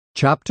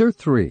Chapter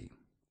 3.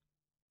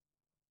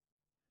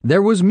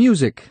 There was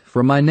music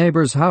from my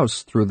neighbor's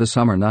house through the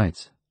summer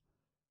nights.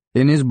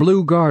 In his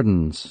blue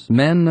gardens,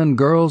 men and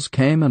girls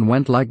came and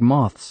went like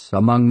moths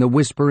among the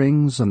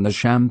whisperings and the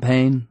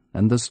champagne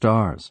and the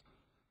stars.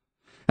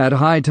 At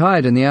high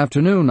tide in the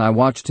afternoon, I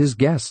watched his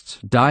guests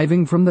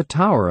diving from the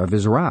tower of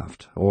his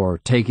raft or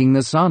taking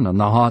the sun on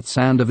the hot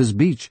sand of his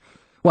beach,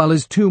 while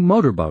his two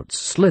motorboats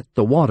slit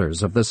the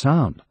waters of the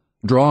Sound,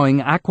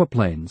 drawing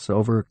aquaplanes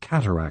over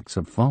cataracts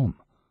of foam.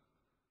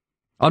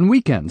 On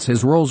weekends,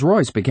 his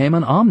Rolls-Royce became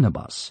an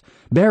omnibus,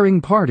 bearing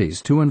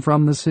parties to and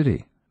from the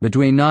city,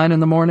 between 9 in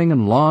the morning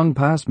and long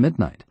past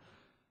midnight,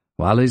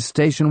 while his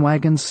station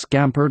wagon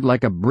scampered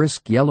like a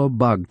brisk yellow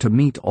bug to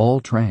meet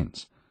all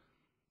trains.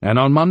 And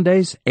on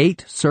Mondays,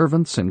 8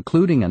 servants,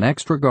 including an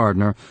extra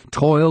gardener,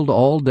 toiled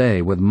all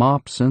day with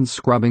mops and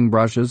scrubbing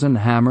brushes and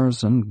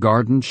hammers and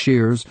garden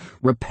shears,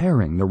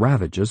 repairing the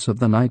ravages of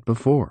the night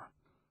before.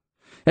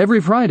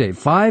 Every Friday,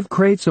 5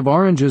 crates of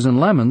oranges and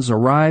lemons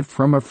arrived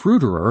from a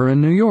fruiterer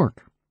in New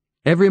York.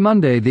 Every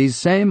Monday, these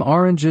same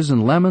oranges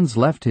and lemons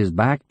left his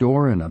back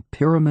door in a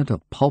pyramid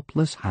of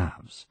pulpless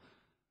halves.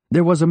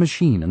 There was a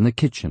machine in the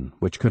kitchen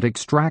which could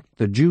extract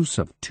the juice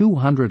of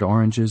 200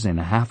 oranges in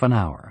half an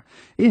hour,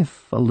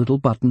 if a little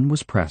button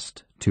was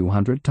pressed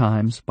 200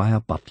 times by a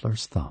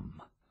butler's thumb.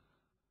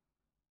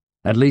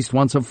 At least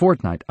once a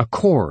fortnight, a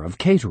corps of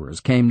caterers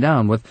came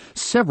down with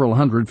several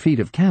hundred feet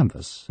of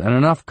canvas and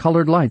enough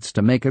colored lights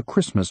to make a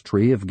Christmas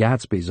tree of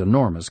Gatsby's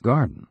enormous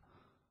garden.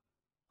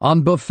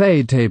 On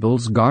buffet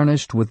tables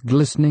garnished with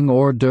glistening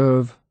hors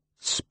d'oeuvre,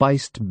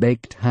 spiced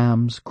baked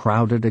hams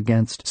crowded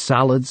against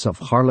salads of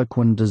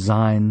harlequin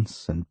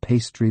designs and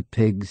pastry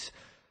pigs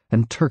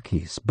and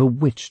turkeys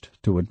bewitched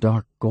to a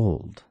dark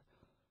gold.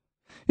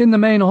 In the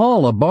main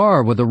hall, a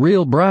bar with a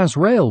real brass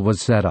rail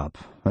was set up,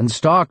 and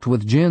stocked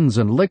with gins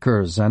and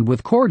liquors and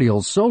with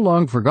cordials so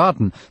long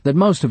forgotten that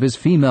most of his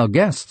female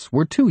guests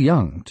were too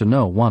young to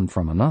know one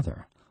from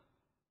another.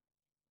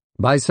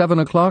 By 7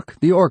 o'clock,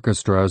 the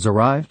orchestras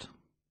arrived.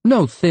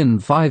 No thin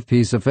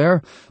 5-piece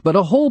affair, but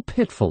a whole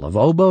pitful of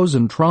oboes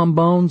and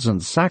trombones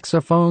and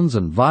saxophones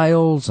and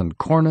viols and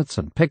cornets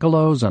and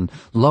piccolos and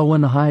low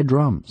and high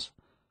drums.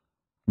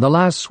 The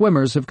last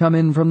swimmers have come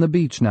in from the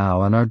beach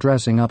now and are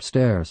dressing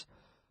upstairs.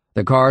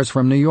 The cars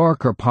from New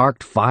York are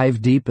parked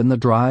 5 deep in the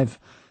drive,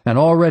 and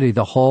already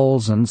the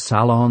halls and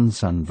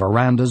salons and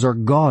verandas are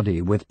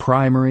gaudy with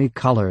primary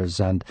colors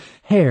and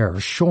hair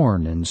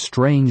shorn in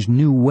strange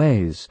new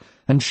ways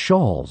and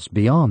shawls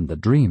beyond the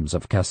dreams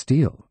of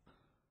Castile.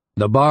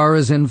 The bar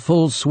is in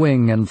full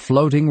swing, and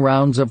floating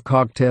rounds of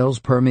cocktails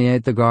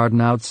permeate the garden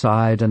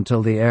outside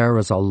until the air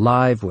is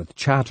alive with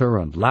chatter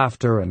and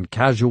laughter and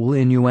casual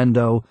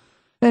innuendo,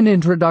 and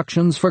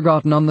introductions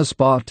forgotten on the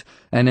spot,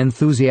 and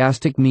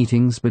enthusiastic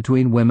meetings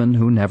between women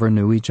who never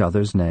knew each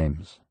other's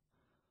names.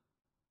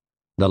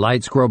 The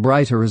lights grow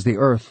brighter as the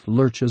earth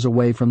lurches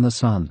away from the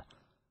sun,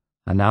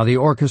 and now the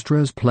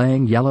orchestra is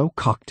playing yellow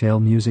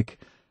cocktail music,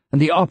 and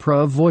the opera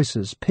of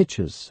voices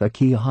pitches a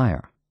key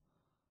higher.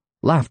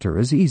 Laughter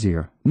is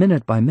easier,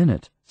 minute by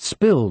minute,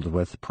 spilled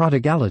with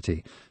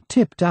prodigality,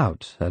 tipped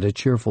out at a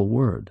cheerful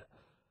word.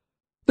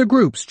 The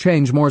groups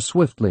change more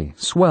swiftly,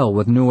 swell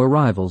with new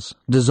arrivals,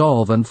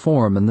 dissolve and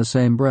form in the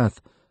same breath.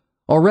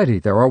 Already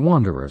there are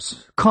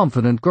wanderers,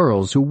 confident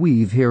girls who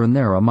weave here and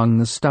there among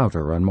the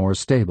stouter and more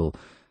stable,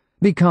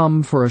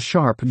 become for a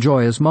sharp,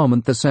 joyous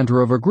moment the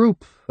center of a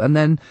group, and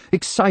then,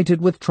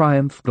 excited with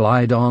triumph,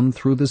 glide on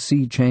through the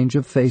sea change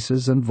of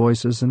faces and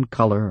voices and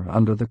color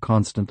under the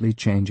constantly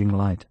changing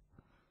light.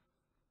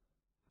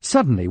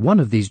 Suddenly,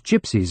 one of these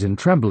gypsies in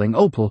trembling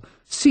opal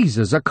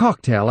seizes a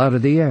cocktail out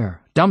of the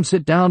air, dumps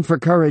it down for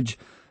courage,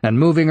 and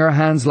moving her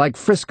hands like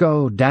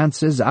Frisco,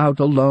 dances out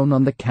alone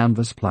on the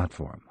canvas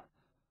platform.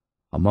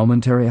 A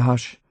momentary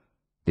hush.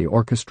 The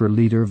orchestra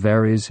leader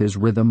varies his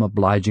rhythm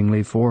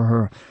obligingly for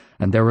her,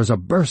 and there is a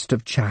burst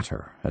of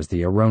chatter as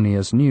the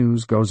erroneous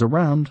news goes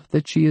around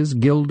that she is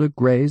Gilda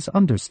Gray's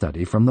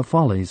understudy from the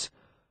Follies.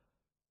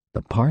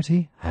 The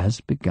party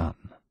has begun.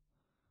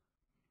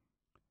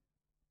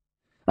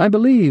 I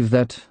believe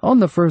that on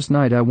the first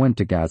night I went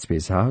to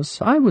Gatsby's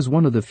house, I was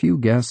one of the few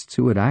guests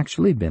who had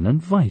actually been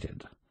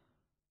invited.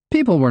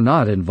 People were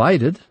not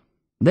invited.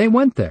 They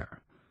went there.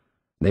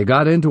 They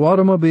got into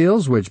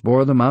automobiles which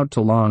bore them out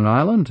to Long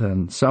Island,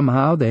 and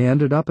somehow they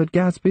ended up at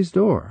Gatsby's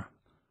door.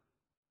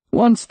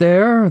 Once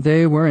there,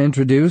 they were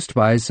introduced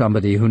by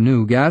somebody who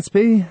knew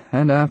Gatsby,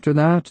 and after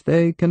that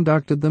they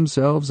conducted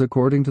themselves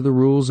according to the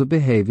rules of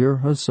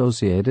behavior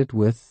associated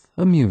with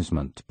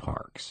amusement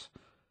parks.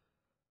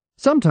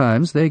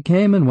 Sometimes they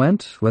came and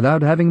went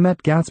without having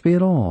met Gatsby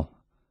at all,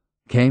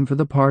 came for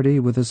the party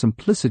with a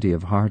simplicity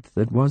of heart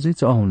that was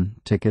its own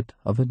ticket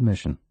of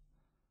admission.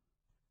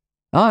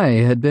 I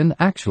had been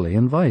actually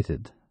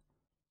invited.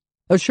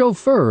 A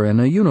chauffeur in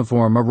a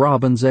uniform of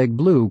robin's egg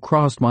blue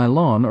crossed my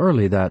lawn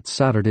early that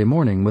Saturday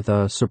morning with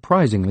a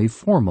surprisingly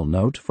formal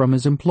note from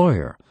his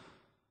employer.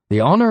 The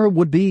honor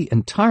would be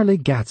entirely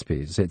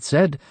Gatsby's, it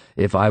said,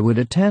 if I would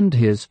attend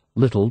his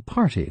little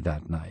party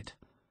that night.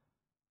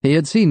 He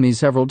had seen me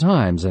several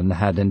times and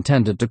had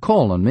intended to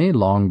call on me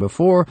long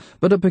before,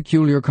 but a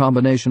peculiar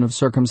combination of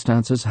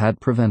circumstances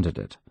had prevented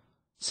it.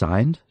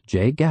 Signed,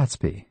 J.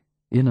 Gatsby,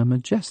 in a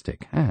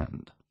majestic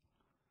hand.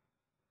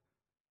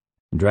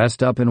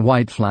 Dressed up in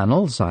white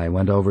flannels, I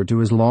went over to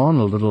his lawn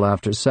a little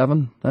after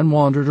 7 and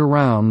wandered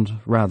around,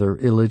 rather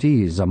ill at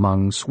ease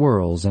among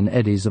swirls and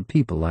eddies of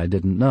people I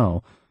didn't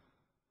know,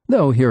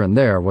 though here and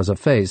there was a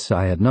face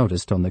I had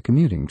noticed on the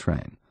commuting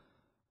train.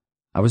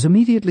 I was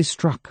immediately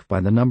struck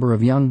by the number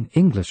of young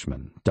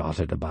Englishmen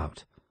dotted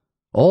about,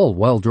 all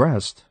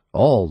well-dressed,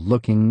 all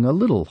looking a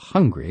little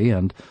hungry,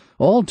 and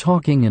all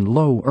talking in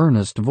low,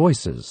 earnest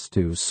voices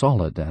to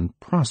solid and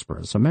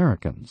prosperous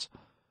Americans.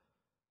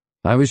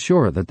 I was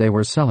sure that they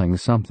were selling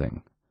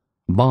something,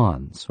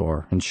 bonds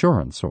or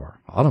insurance or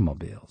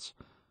automobiles.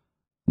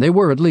 They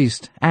were at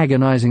least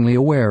agonizingly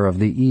aware of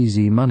the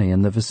easy money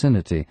in the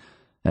vicinity,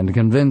 and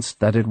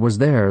convinced that it was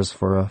theirs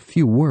for a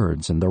few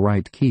words in the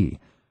right key.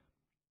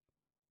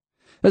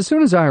 As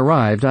soon as I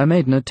arrived, I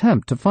made an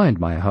attempt to find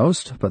my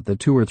host, but the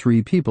 2 or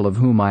 3 people of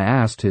whom I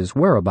asked his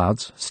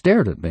whereabouts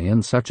stared at me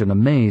in such an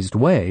amazed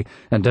way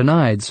and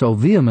denied so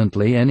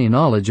vehemently any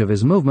knowledge of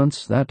his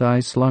movements that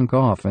I slunk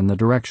off in the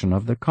direction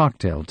of the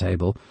cocktail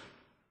table,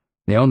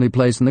 the only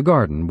place in the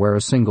garden where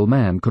a single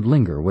man could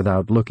linger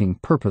without looking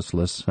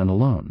purposeless and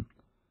alone.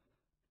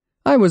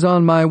 I was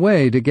on my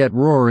way to get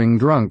roaring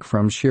drunk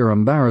from sheer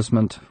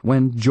embarrassment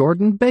when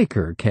Jordan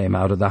Baker came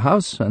out of the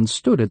house and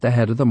stood at the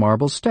head of the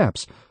marble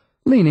steps,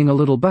 leaning a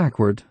little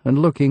backward and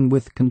looking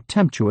with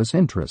contemptuous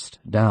interest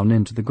down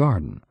into the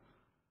garden.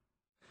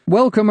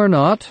 Welcome or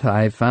not,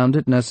 I found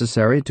it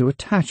necessary to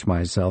attach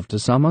myself to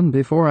someone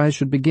before I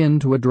should begin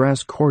to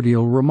address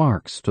cordial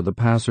remarks to the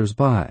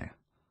passers-by.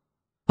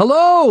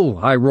 "Hello!"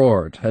 I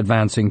roared,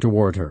 advancing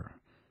toward her.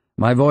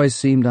 My voice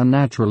seemed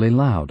unnaturally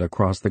loud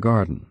across the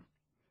garden.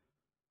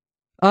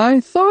 "I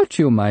thought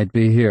you might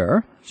be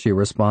here," she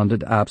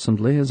responded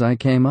absently as I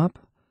came up.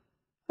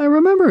 "I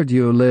remembered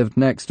you lived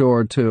next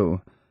door,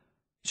 too."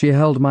 She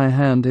held my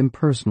hand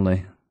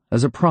impersonally,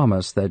 as a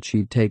promise that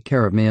she'd take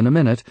care of me in a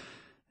minute,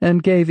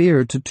 and gave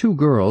ear to 2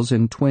 girls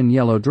in twin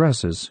yellow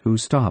dresses who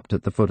stopped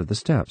at the foot of the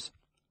steps.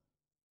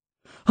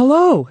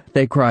 "Hello!"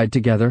 they cried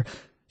together.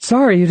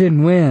 "Sorry you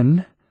didn't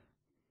win."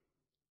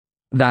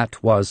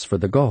 That was for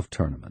the golf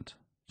tournament.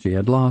 She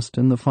had lost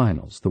in the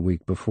finals the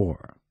week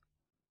before.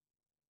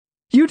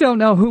 "You don't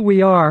know who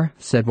we are,"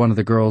 said one of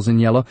the girls in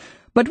yellow,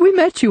 "but we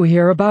met you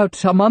here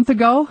about a month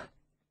ago."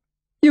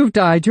 "You've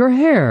dyed your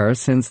hair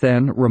since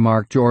then,"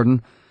 remarked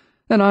Jordan,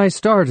 and I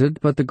started,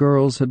 but the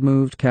girls had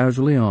moved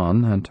casually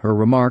on, and her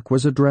remark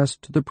was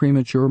addressed to the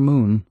premature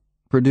moon,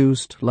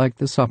 produced, like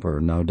the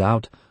supper, no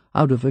doubt,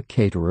 out of a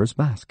caterer's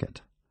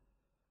basket.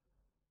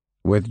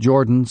 With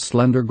Jordan's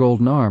slender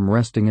golden arm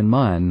resting in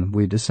mine,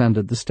 we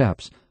descended the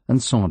steps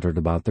and sauntered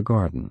about the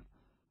garden.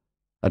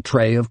 A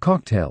tray of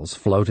cocktails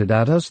floated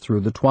at us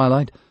through the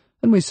twilight,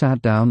 and we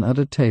sat down at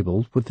a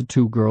table with the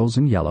 2 girls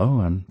in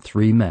yellow and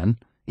 3 men,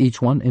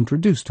 each one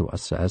introduced to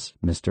us as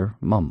Mr.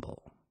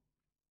 Mumble.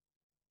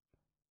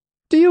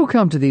 "Do you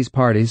come to these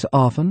parties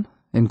often?"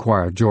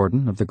 inquired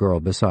Jordan of the girl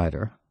beside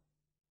her.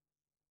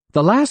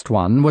 "The last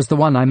one was the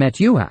one I met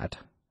you at,"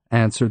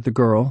 answered the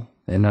girl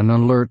in an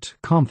alert,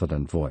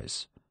 confident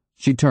voice.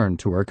 She turned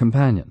to her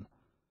companion.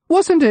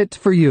 "Wasn't it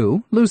for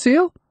you,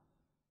 Lucille?"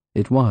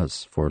 It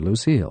was for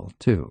Lucille,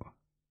 too.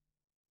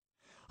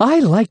 "I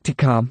like to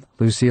come,"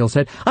 Lucille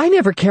said. "I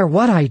never care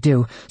what I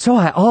do, so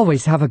I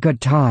always have a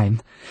good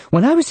time.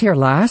 When I was here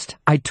last,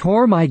 I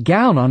tore my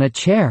gown on a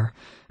chair,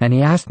 and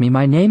he asked me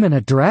my name and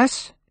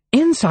address.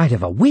 Inside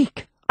of a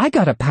week, I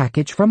got a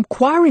package from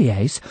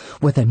Quarrier's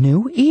with a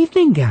new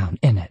evening gown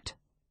in it."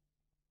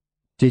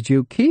 "Did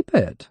you keep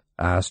it?"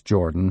 asked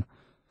Jordan.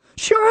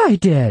 "Sure I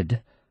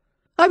did.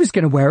 I was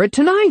going to wear it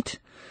tonight,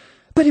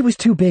 but it was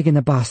too big in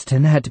the bust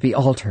and had to be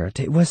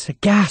altered. It was a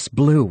gas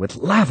blue with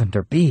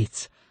lavender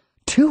beads.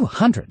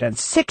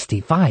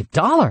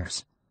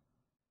 $265.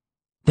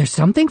 "There's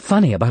something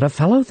funny about a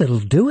fellow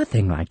that'll do a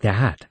thing like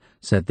that,"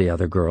 said the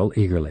other girl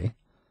eagerly.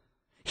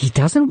 "He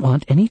doesn't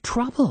want any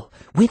trouble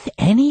with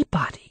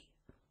anybody."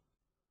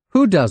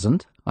 "Who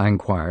doesn't?" I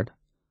inquired.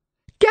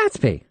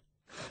 "Gatsby.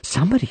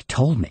 Somebody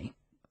told me."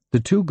 The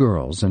 2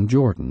 girls and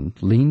Jordan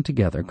leaned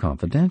together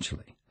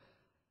confidentially.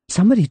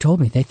 "Somebody told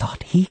me they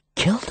thought he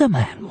killed a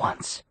man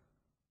once."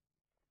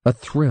 A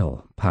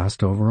thrill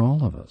passed over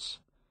all of us.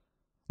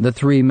 The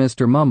 3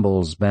 Mr.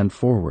 Mumbles bent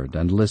forward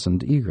and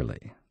listened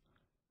eagerly.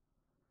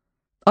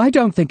 "I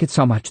don't think it's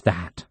so much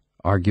that,"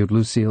 argued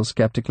Lucille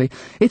skeptically.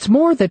 "It's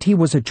more that he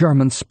was a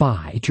German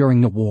spy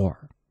during the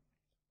war."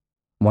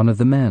 One of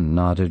the men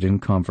nodded in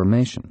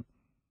confirmation.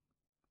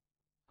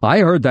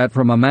 "I heard that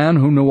from a man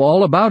who knew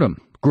all about him,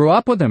 grew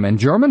up with him in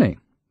Germany,"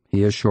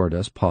 he assured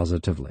us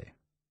positively.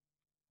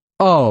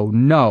 "Oh,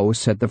 no,"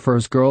 said the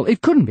first girl.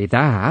 "It couldn't be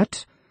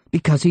that,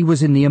 because he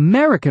was in the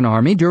American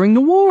army during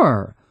the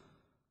war."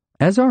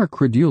 As our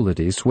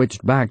credulity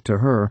switched back to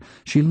her,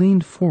 she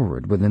leaned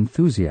forward with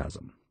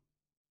enthusiasm.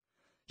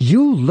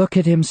 "You look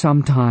at him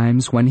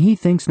sometimes when he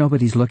thinks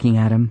nobody's looking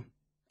at him.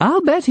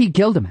 I'll bet he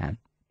killed a man."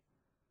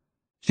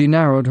 She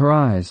narrowed her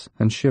eyes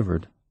and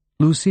shivered.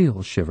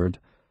 Lucille shivered.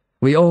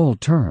 We all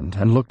turned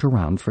and looked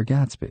around for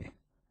Gatsby.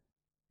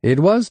 It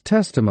was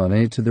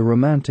testimony to the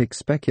romantic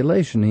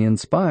speculation he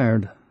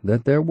inspired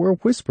that there were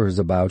whispers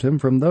about him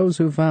from those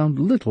who found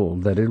little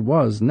that it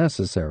was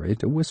necessary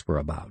to whisper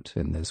about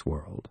in this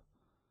world.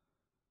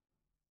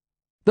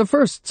 The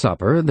first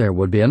supper, there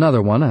would be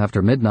another one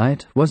after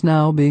midnight, was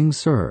now being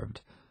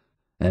served,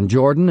 and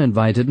Jordan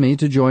invited me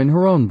to join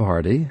her own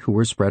party, who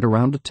were spread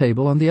around a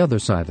table on the other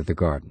side of the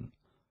garden.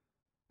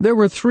 There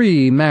were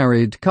 3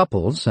 married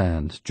couples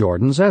and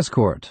Jordan's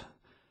escort,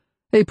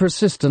 a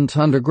persistent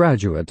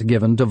undergraduate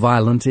given to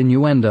violent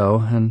innuendo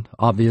and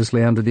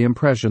obviously under the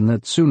impression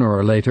that sooner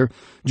or later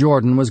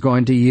Jordan was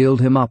going to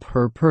yield him up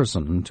her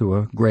person to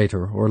a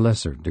greater or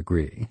lesser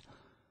degree.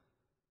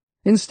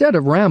 Instead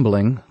of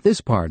rambling,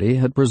 this party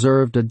had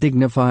preserved a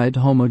dignified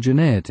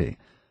homogeneity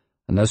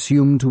and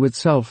assumed to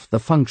itself the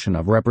function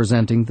of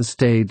representing the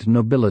staid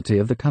nobility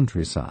of the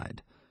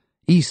countryside,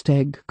 East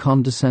Egg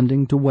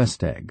condescending to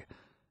West Egg,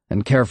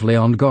 and carefully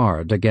on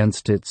guard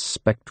against its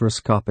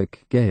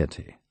spectroscopic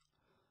gaiety.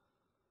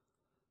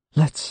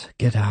 "Let's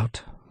get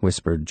out,"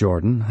 whispered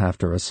Jordan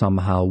after a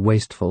somehow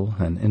wasteful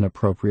and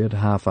inappropriate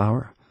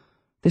half-hour.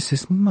 "This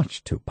is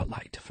much too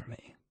polite for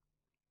me."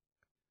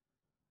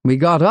 We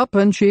got up,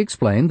 and she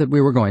explained that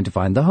we were going to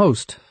find the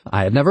host.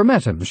 I had never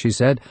met him, she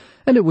said,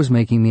 and it was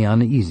making me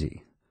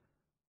uneasy.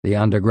 The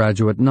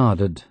undergraduate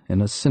nodded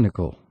in a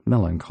cynical,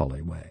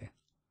 melancholy way.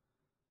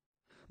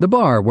 The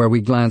bar where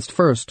we glanced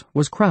first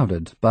was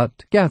crowded,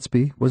 but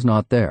Gatsby was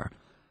not there.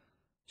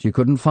 She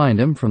couldn't find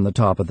him from the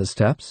top of the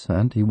steps,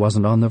 and he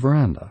wasn't on the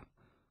veranda.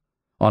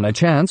 On a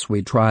chance,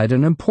 we tried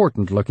an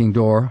important-looking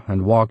door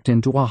and walked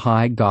into a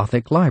high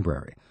Gothic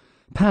library,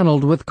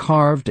 panelled with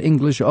carved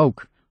English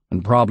oak,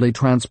 and probably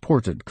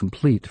transported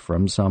complete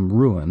from some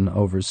ruin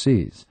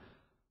overseas.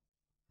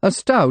 A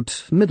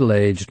stout,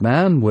 middle-aged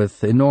man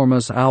with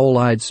enormous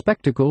owl-eyed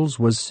spectacles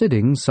was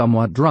sitting,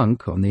 somewhat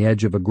drunk, on the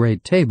edge of a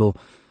great table,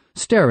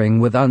 staring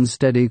with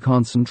unsteady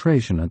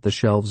concentration at the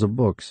shelves of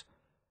books.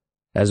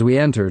 As we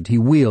entered, he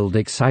wheeled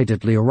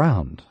excitedly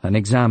around and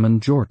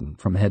examined Jordan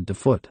from head to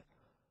foot.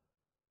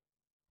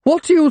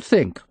 "What do you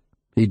think?"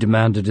 he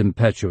demanded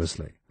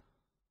impetuously.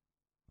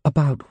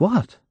 "About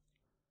what?"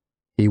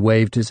 He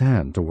waved his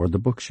hand toward the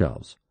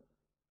bookshelves.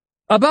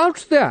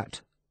 "About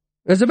that.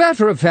 As a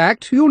matter of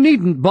fact, you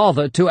needn't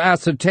bother to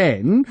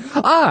ascertain.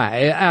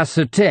 I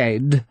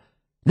ascertained.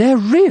 They're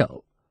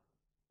real."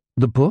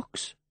 "The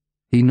books?"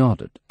 He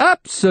nodded.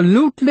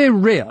 "Absolutely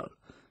real.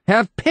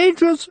 Have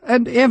pages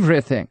and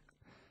everything.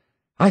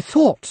 I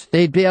thought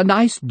they'd be a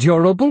nice,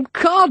 durable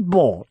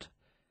cardboard.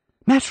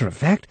 Matter of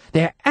fact,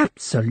 they're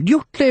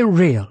absolutely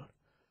real.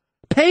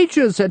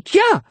 Pages and—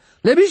 yeah,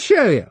 let me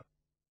show you."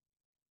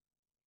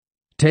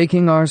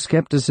 Taking our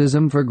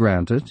skepticism for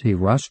granted, he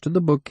rushed to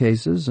the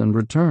bookcases and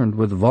returned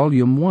with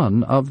Volume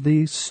 1 of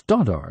the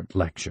Stoddard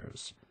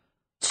Lectures.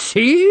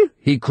 "See?"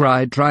 he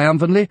cried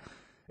triumphantly.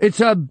 "It's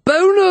a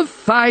bona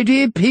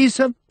fide piece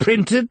of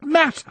printed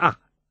matter.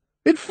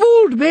 It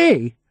fooled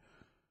me.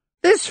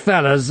 This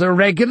fella's a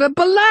regular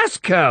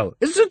Belasco.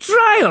 It's a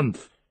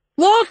triumph.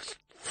 What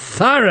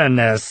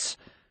thoroughness!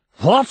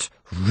 What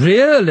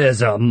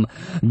realism!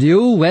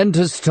 Knew when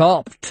to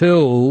stop,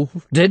 too.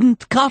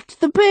 Didn't cut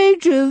the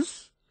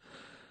pages.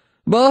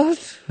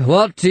 But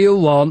what do you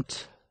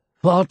want?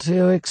 What do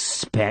you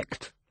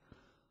expect?"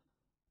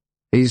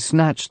 He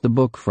snatched the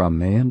book from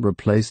me and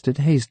replaced it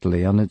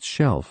hastily on its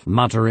shelf,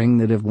 muttering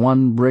that if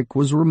one brick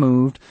was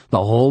removed,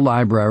 the whole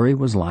library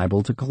was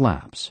liable to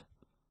collapse.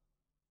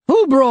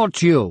 "Who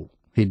brought you?"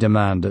 he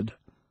demanded.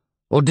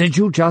 "Or did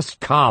you just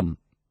come?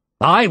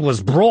 I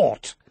was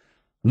brought.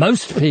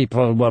 Most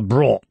people were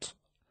brought."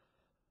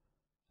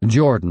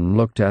 Jordan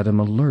looked at him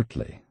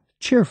alertly,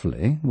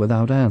 cheerfully,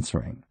 without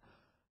answering.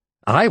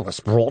 "I was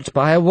brought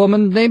by a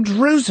woman named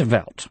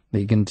Roosevelt,"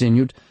 he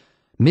continued.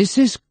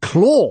 "Mrs.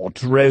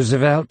 Claude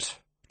Roosevelt.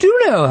 Do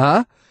you know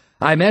her?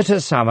 I met her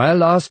somewhere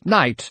last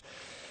night.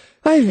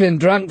 I've been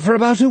drunk for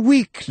about a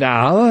week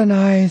now, and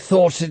I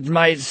thought it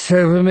might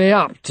sober me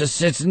up to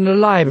sit in the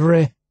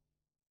library."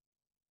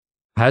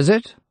 "Has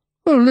it?"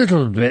 "A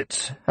little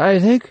bit, I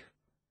think.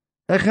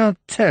 I can't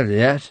tell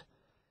yet.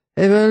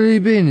 I've only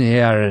been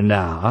here an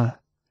hour."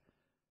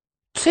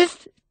 Did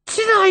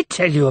I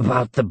tell you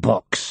about the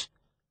books?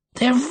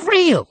 They're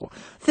real.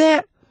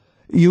 They're—"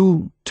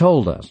 "You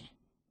told us."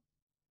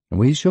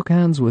 We shook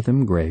hands with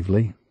him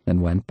gravely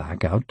and went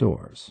back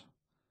outdoors.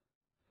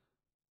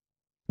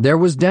 There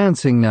was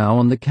dancing now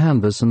on the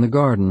canvas in the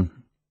garden,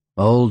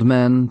 old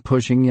men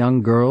pushing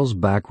young girls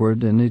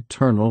backward in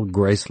eternal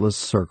graceless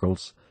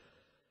circles,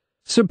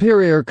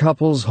 superior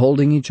couples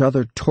holding each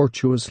other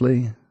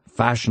tortuously,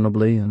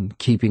 fashionably, and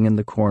keeping in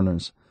the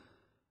corners,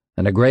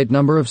 and a great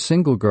number of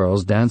single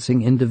girls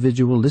dancing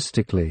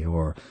individualistically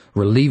or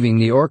relieving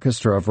the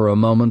orchestra for a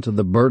moment of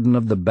the burden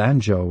of the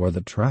banjo or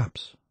the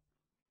traps.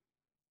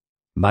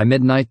 By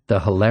midnight the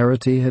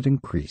hilarity had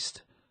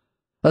increased.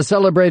 A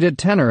celebrated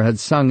tenor had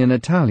sung in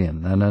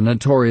Italian, and a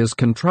notorious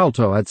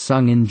contralto had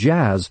sung in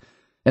jazz,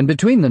 and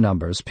between the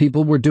numbers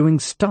people were doing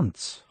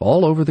stunts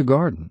all over the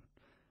garden,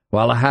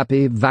 while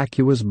happy,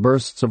 vacuous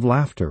bursts of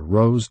laughter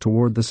rose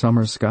toward the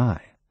summer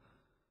sky.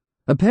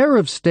 A pair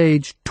of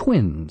stage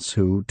twins,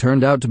 who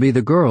turned out to be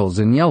the girls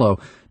in yellow,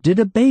 did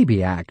a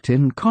baby act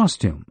in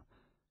costume,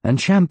 and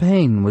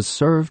champagne was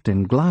served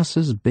in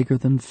glasses bigger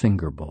than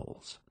finger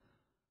bowls.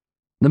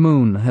 The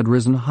moon had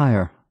risen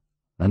higher,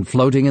 and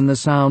floating in the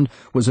Sound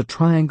was a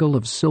triangle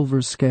of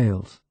silver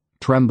scales,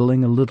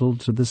 trembling a little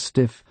to the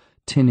stiff,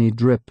 tinny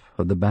drip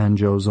of the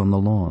banjos on the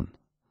lawn.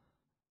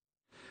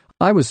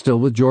 I was still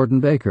with Jordan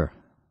Baker.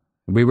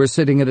 We were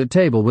sitting at a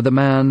table with a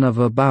man of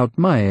about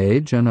my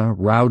age and a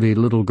rowdy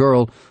little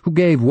girl who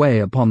gave way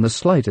upon the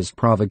slightest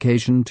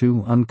provocation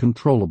to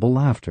uncontrollable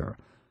laughter.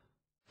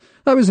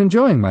 I was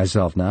enjoying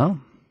myself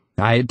now.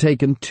 I had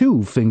taken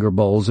 2 finger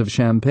bowls of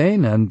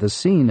champagne, and the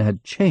scene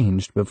had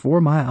changed before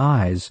my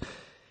eyes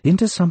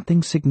into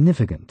something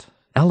significant,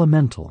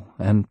 elemental,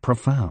 and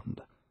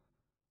profound.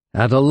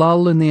 At a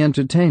lull in the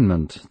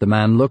entertainment, the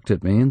man looked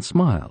at me and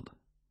smiled.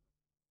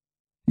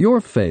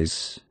 "Your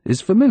face is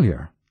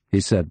familiar,"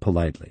 he said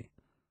politely.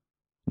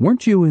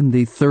 "Weren't you in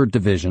the 3rd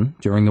Division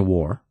during the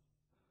war?"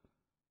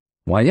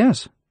 "Why,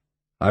 yes.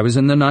 I was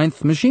in the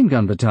 9th Machine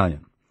Gun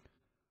Battalion."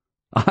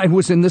 "I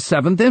was in the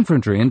 7th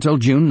Infantry until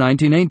June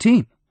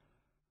 1918.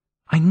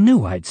 I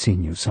knew I'd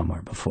seen you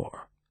somewhere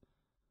before."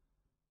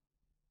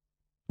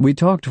 We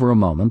talked for a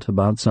moment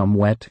about some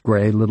wet,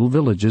 grey little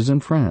villages in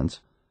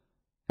France.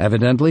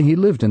 Evidently he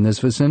lived in this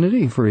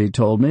vicinity, for he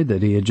told me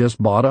that he had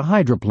just bought a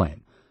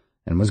hydroplane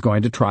and was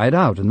going to try it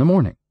out in the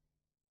morning.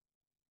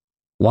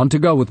 "Want to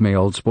go with me,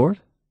 old sport?"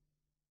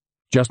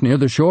 "Just near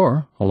the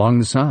shore, along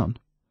the Sound."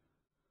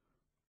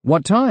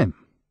 "What time?"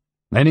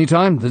 "Any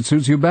time that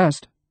suits you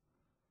best."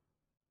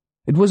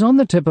 It was on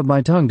the tip of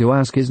my tongue to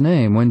ask his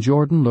name when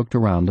Jordan looked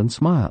around and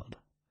smiled.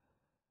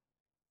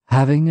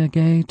 "Having a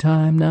gay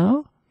time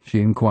now?"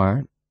 she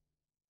inquired.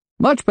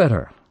 "Much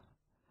better."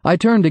 I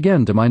turned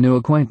again to my new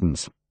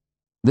acquaintance.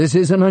 "This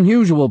is an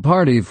unusual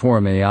party for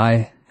me.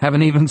 I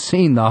haven't even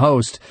seen the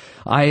host.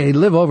 I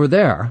live over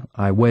there."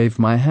 I waved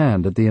my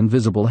hand at the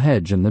invisible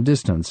hedge in the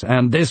distance.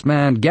 "And this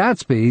man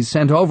Gatsby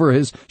sent over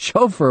his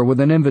chauffeur with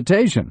an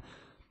invitation."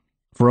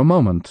 For a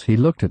moment he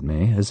looked at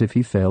me as if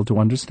he failed to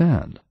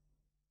understand.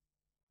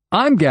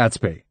 "I'm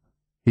Gatsby,"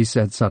 he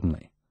said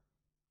suddenly.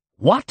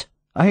 "What?"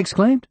 I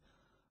exclaimed.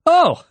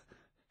 "Oh,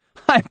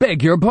 I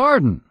beg your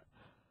pardon."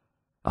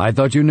 "I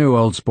thought you knew,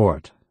 old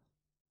sport.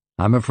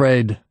 I'm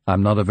afraid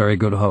I'm not a very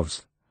good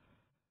host."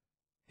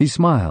 He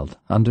smiled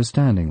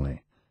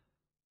understandingly.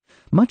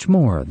 Much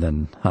more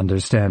than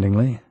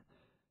understandingly.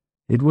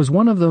 It was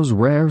one of those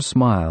rare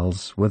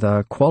smiles with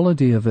a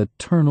quality of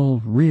eternal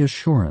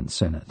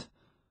reassurance in it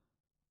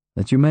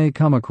that you may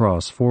come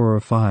across 4 or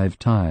 5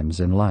 times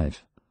in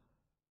life.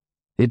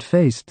 It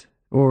faced,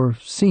 or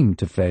seemed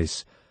to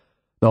face,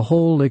 the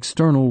whole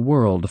external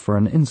world for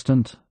an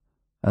instant,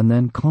 and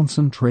then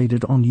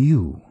concentrated on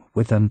you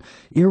with an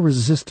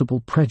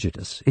irresistible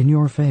prejudice in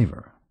your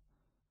favor.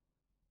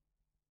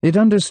 It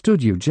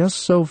understood you just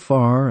so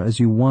far as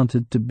you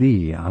wanted to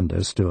be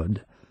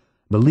understood,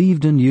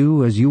 believed in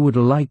you as you would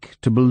like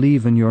to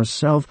believe in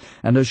yourself,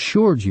 and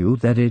assured you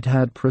that it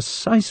had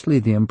precisely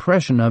the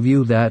impression of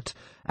you that,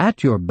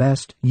 at your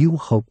best, you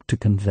hoped to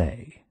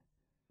convey.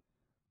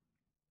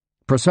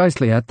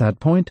 Precisely at that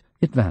point,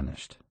 it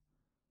vanished,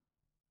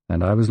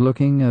 and I was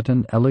looking at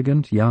an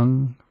elegant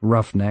young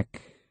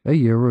roughneck, a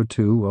year or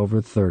 2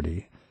 over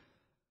 30,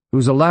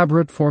 whose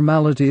elaborate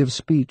formality of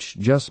speech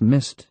just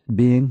missed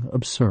being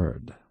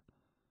absurd.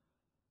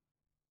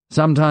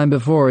 Some time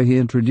before he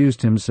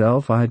introduced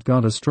himself, I'd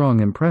got a strong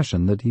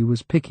impression that he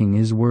was picking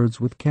his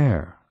words with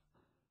care.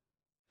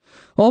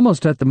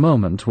 Almost at the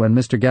moment when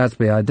Mr.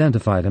 Gatsby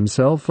identified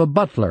himself, a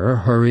butler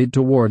hurried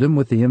toward him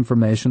with the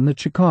information that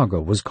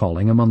Chicago was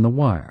calling him on the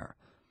wire.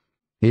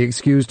 He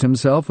excused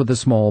himself with a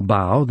small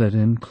bow that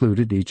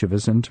included each of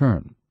us in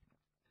turn.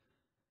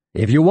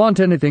 "If you want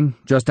anything,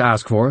 just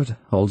ask for it,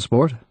 old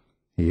sport,"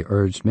 he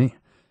urged me.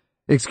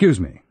 "Excuse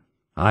me.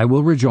 I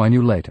will rejoin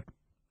you later."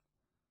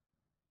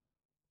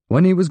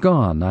 When he was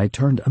gone, I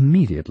turned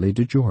immediately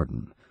to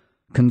Jordan,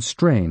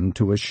 constrained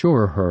to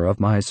assure her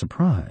of my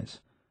surprise.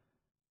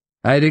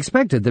 I had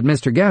expected that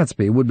Mr.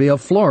 Gatsby would be a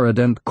florid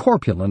and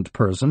corpulent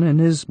person in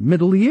his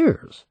middle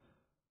years.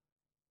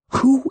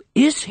 "Who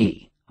is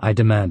he?" I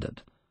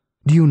demanded.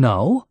 "Do you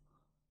know?"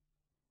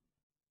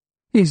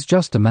 "He's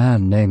just a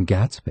man named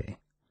Gatsby."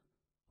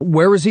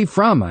 "Where is he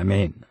from, I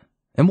mean?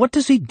 And what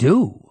does he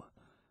do?"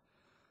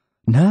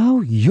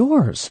 "Now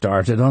you're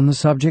started on the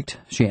subject,"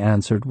 she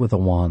answered with a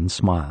wan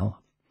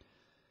smile.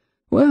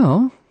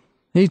 "Well,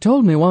 he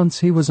told me once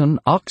he was an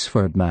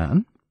Oxford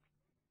man."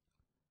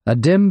 A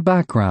dim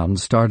background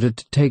started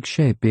to take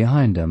shape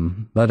behind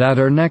him, but at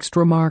her next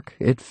remark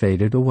it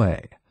faded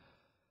away.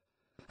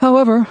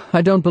 "However,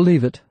 I don't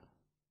believe it."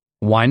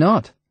 "Why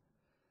not?"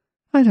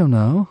 "I don't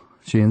know,"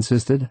 she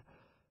insisted.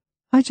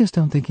 "I just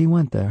don't think he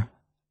went there."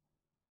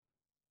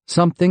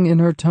 Something in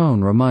her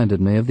tone reminded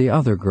me of the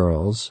other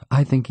girls.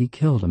 "I think he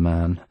killed a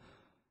man,"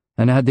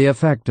 and had the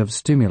effect of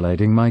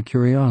stimulating my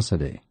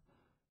curiosity.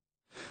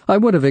 I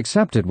would have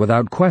accepted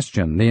without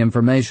question the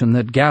information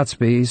that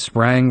Gatsby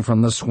sprang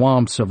from the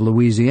swamps of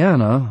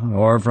Louisiana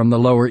or from the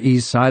Lower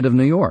East Side of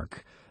New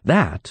York.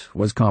 That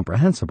was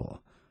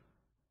comprehensible.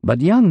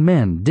 But young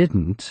men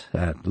didn't,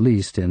 at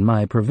least in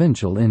my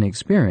provincial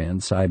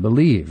inexperience, I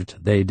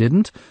believed they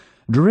didn't,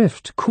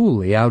 drift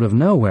coolly out of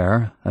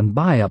nowhere and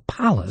buy a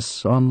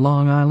palace on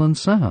Long Island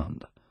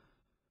Sound.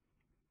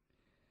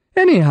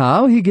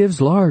 "Anyhow, he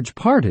gives large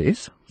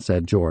parties,"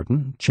 said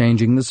Jordan,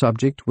 changing the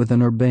subject with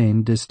an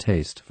urbane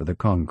distaste for the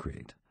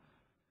concrete.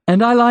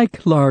 "And I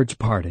like large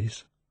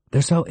parties.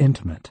 They're so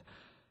intimate.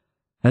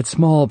 At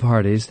small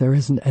parties there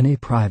isn't any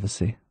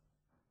privacy."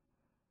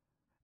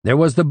 There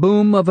was the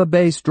boom of a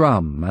bass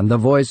drum, and the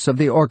voice of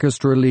the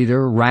orchestra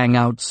leader rang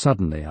out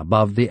suddenly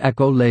above the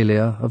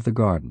echolalia of the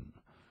garden.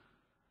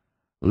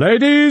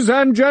 "Ladies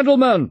and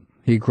gentlemen,"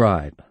 he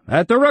cried,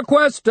 "at the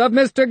request of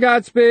Mr.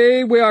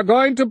 Gatsby, we are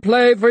going to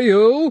play for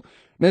you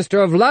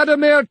Mr.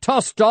 Vladimir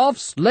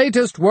Tostov's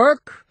latest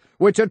work,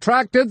 which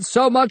attracted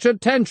so much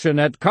attention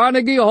at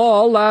Carnegie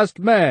Hall last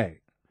May.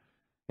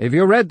 If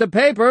you read the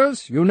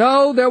papers, you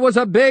know there was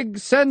a big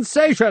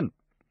sensation."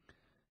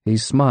 He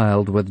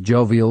smiled with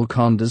jovial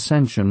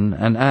condescension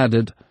and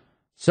added,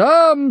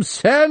 "Some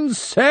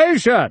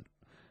sensation,"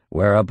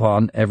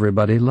 whereupon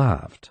everybody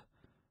laughed.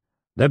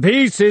 "The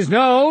piece is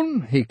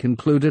known," he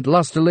concluded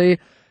lustily,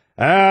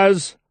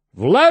 "as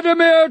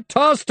Vladimir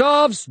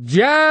Tostov's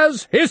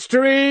Jazz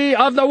History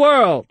of the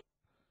World."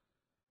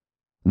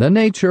 The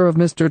nature of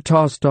Mr.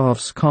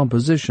 Tostov's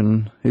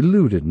composition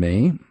eluded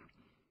me,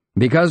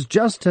 because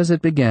just as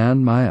it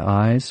began my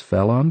eyes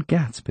fell on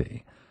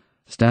Gatsby,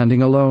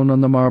 standing alone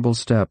on the marble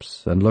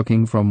steps and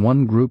looking from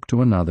one group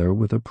to another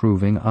with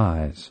approving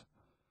eyes.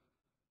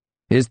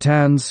 His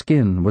tanned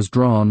skin was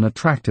drawn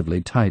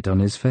attractively tight on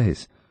his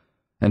face,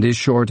 and his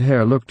short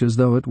hair looked as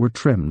though it were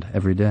trimmed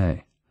every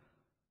day.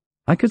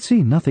 I could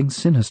see nothing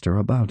sinister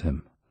about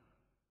him.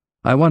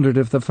 I wondered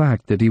if the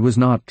fact that he was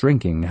not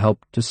drinking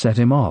helped to set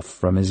him off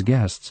from his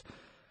guests,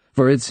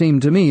 for it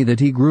seemed to me that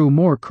he grew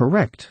more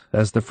correct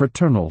as the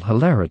fraternal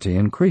hilarity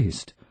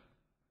increased.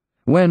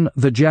 When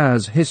the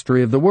jazz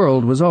history of the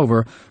world was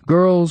over,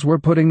 girls were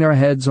putting their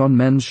heads on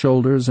men's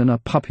shoulders in a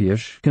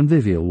puppyish,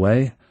 convivial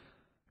way.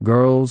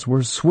 Girls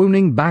were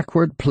swooning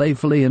backward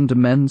playfully into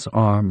men's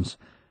arms,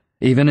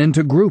 even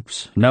into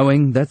groups,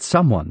 knowing that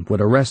someone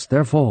would arrest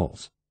their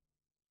falls.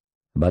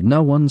 But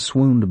no one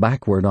swooned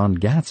backward on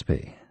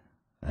Gatsby,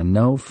 and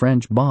no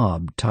French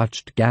bob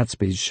touched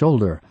Gatsby's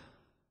shoulder,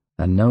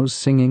 and no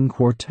singing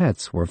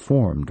quartets were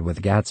formed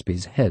with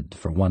Gatsby's head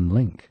for one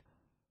link.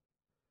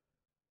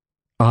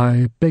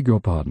 "I beg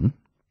your pardon."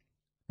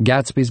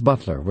 Gatsby's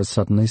butler was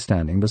suddenly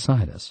standing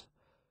beside us.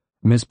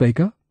 "Miss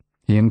Baker?"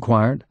 he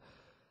inquired.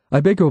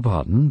 "I beg your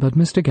pardon, but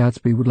Mr.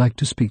 Gatsby would like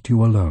to speak to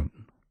you alone."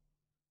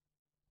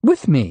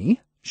 "With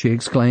me?" she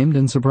exclaimed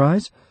in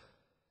surprise.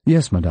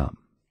 "Yes, madame."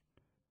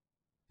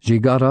 She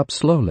got up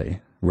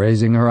slowly,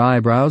 raising her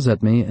eyebrows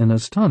at me in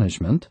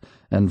astonishment,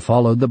 and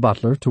followed the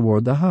butler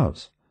toward the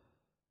house.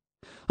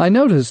 I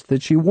noticed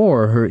that she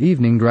wore her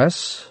evening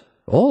dress,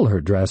 all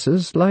her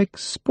dresses, like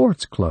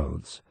sports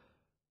clothes.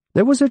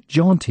 There was a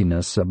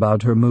jauntiness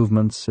about her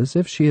movements, as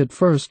if she had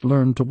first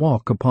learned to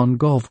walk upon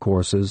golf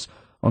courses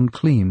on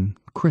clean,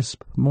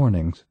 crisp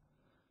mornings.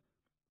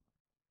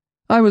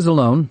 I was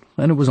alone,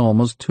 and it was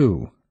almost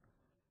 2.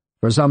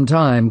 For some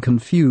time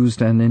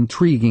confused and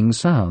intriguing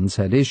sounds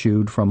had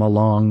issued from a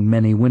long,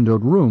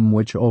 many-windowed room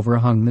which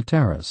overhung the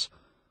terrace.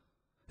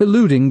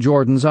 Eluding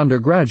Jordan's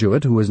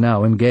undergraduate, who was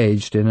now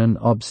engaged in an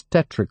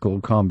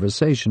obstetrical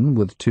conversation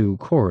with 2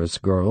 chorus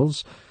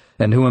girls,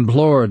 and who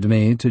implored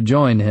me to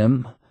join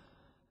him,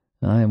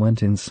 I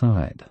went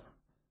inside.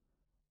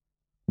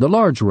 The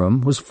large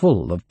room was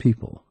full of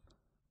people.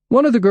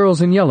 One of the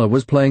girls in yellow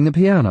was playing the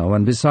piano,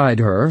 and beside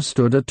her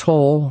stood a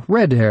tall,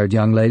 red-haired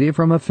young lady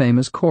from a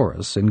famous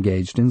chorus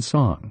engaged in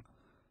song.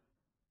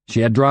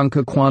 She had drunk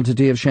a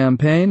quantity of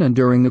champagne, and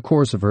during the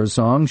course of her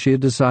song she had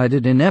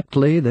decided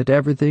ineptly that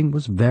everything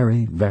was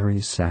very,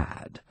 very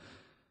sad.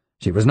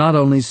 She was not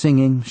only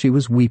singing, she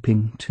was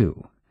weeping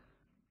too.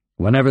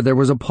 Whenever there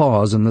was a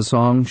pause in the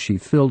song, she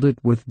filled it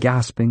with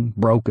gasping,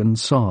 broken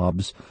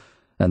sobs,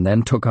 and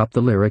then took up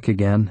the lyric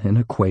again in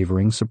a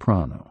quavering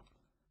soprano.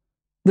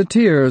 The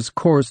tears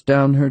coursed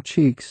down her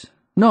cheeks,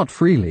 not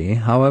freely,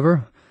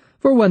 however,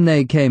 for when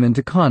they came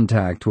into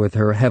contact with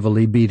her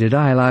heavily beaded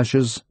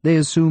eyelashes, they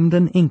assumed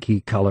an inky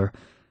color,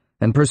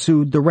 and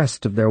pursued the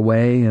rest of their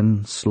way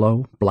in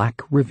slow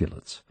black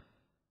rivulets.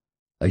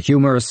 A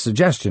humorous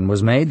suggestion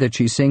was made that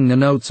she sing the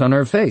notes on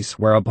her face,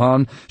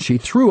 whereupon she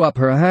threw up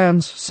her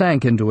hands,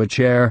 sank into a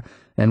chair,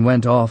 and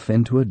went off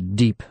into a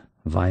deep,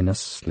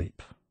 vinous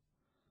sleep.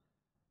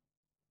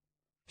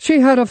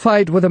 "She had a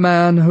fight with a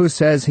man who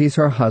says he's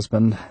her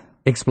husband,"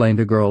 explained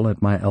a girl at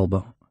my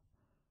elbow.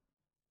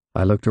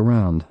 I looked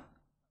around.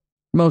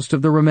 Most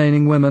of the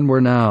remaining women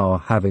were now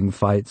having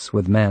fights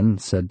with men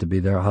said to be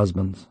their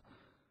husbands.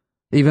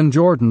 Even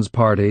Jordan's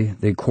party,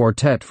 the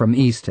quartet from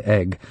East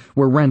Egg,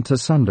 were rent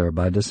asunder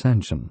by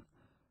dissension.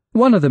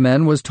 One of the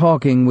men was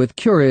talking with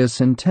curious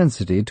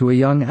intensity to a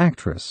young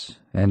actress,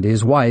 and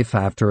his wife,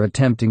 after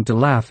attempting to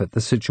laugh at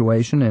the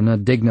situation in a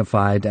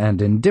dignified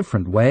and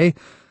indifferent way,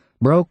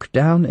 broke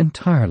down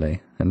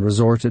entirely and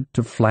resorted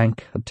to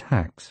flank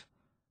attacks.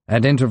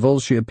 At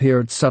intervals she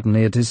appeared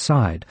suddenly at his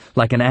side,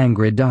 like an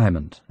angry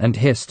diamond, and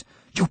hissed,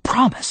 "You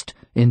promised!"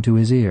 into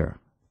his ear.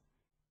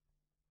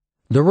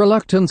 The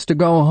reluctance to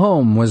go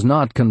home was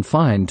not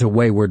confined to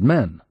wayward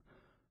men.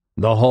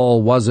 The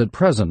hall was at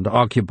present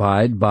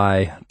occupied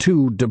by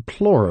two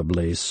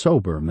deplorably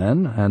sober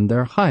men and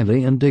their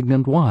highly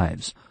indignant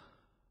wives.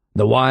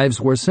 The wives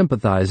were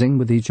sympathizing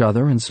with each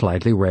other in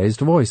slightly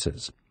raised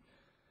voices.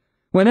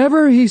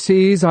 "Whenever he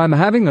sees I'm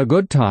having a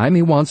good time,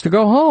 he wants to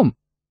go home.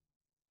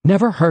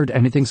 Never heard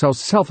anything so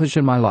selfish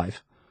in my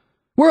life.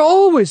 We're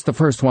always the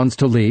first ones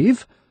to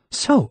leave.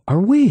 So are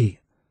we."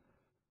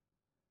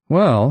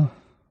 "Well,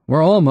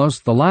 we're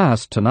almost the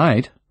last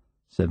tonight,"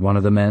 said one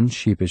of the men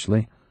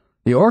sheepishly.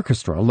 "The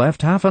orchestra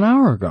left half an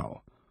hour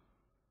ago."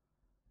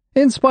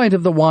 In spite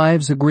of the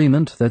wives'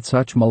 agreement that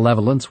such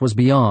malevolence was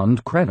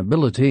beyond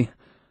credibility,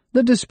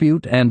 the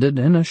dispute ended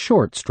in a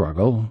short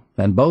struggle,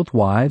 and both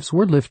wives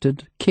were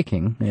lifted,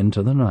 kicking,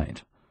 into the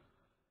night.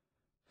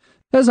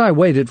 As I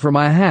waited for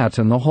my hat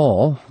in the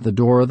hall, the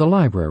door of the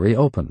library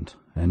opened,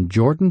 and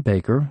Jordan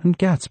Baker and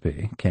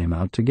Gatsby came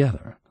out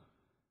together.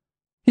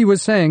 He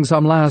was saying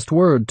some last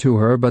word to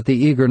her, but the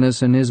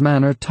eagerness in his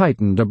manner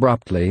tightened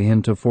abruptly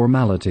into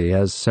formality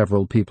as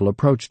several people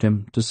approached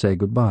him to say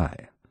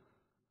goodbye.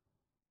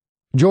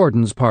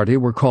 Jordan's party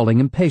were calling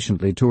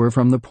impatiently to her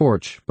from the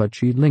porch, but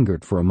she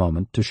lingered for a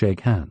moment to shake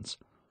hands.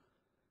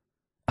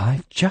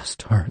 "I've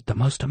just heard the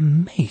most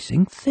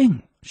amazing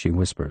thing," she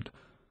whispered.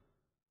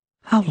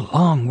 "How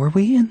long were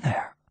we in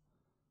there?"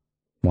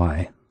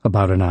 "Why,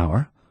 about an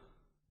hour."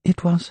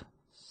 "It was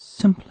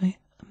simply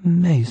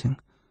amazing,"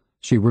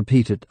 she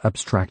repeated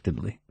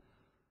abstractedly.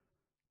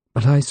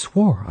 "But I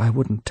swore I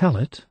wouldn't tell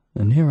it,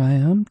 and here I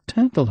am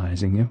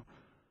tantalizing you."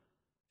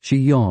 She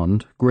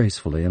yawned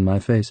gracefully in my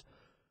face.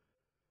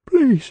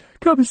 "Please,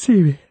 come and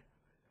see me.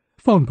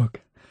 Phone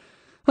book.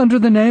 Under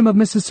the name of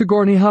Mrs.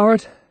 Sigourney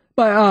Howard,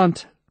 my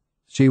aunt."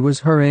 She was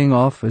hurrying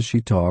off as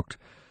she talked.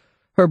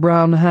 Her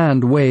brown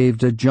hand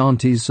waved a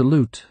jaunty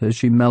salute as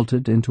she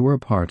melted into her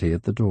party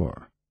at the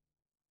door.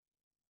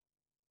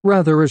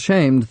 Rather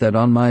ashamed that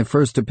on my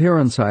first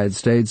appearance I had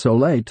stayed so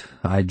late,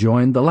 I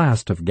joined the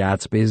last of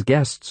Gatsby's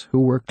guests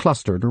who were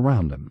clustered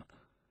around him.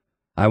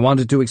 I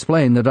wanted to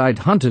explain that I'd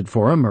hunted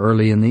for him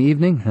early in the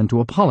evening and to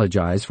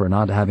apologize for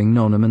not having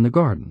known him in the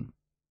garden.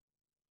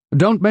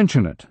 "Don't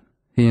mention it,"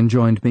 he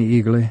enjoined me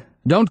eagerly.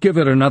 "Don't give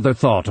it another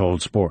thought,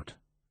 old sport."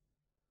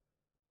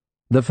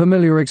 The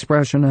familiar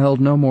expression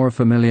held no more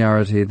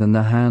familiarity than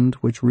the hand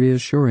which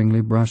reassuringly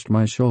brushed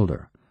my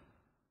shoulder.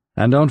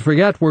 "And don't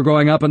forget we're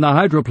going up in the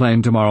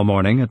hydroplane tomorrow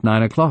morning at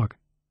 9 o'clock.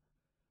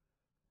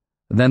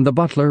 Then the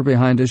butler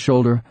behind his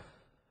shoulder,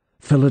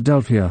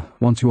 "Philadelphia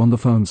wants you on the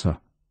phone, sir."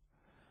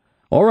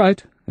 "All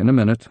right, in a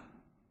minute.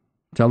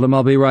 Tell them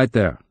I'll be right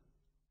there.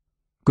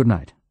 Good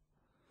night."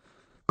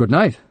 "Good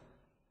night."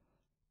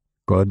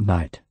 "Good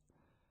night."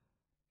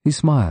 He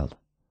smiled,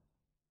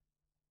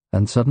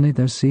 and suddenly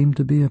there seemed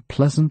to be a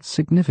pleasant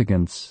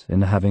significance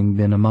in having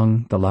been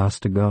among the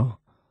last to go,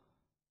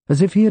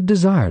 as if he had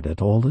desired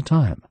it all the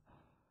time.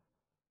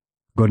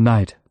 "Good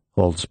night,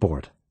 old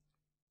sport.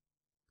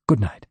 Good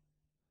night."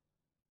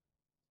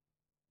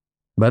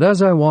 But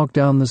as I walked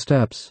down the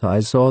steps,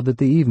 I saw that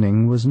the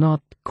evening was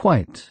not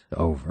quite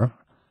over.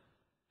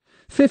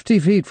 50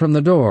 feet from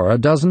the door, a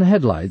dozen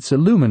headlights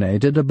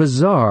illuminated a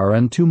bizarre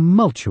and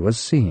tumultuous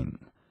scene.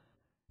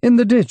 In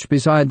the ditch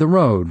beside the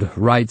road,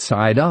 right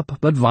side up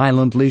but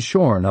violently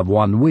shorn of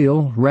one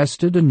wheel,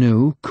 rested a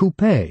new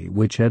coupe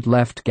which had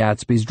left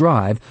Gatsby's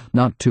drive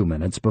not 2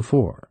 minutes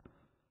before.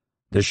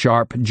 The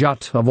sharp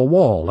jut of a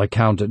wall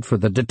accounted for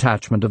the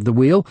detachment of the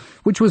wheel,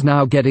 which was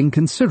now getting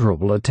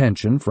considerable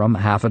attention from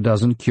half a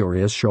dozen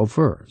curious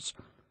chauffeurs.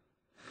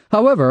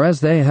 However,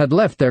 as they had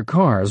left their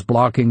cars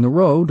blocking the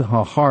road,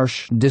 a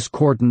harsh,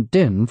 discordant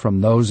din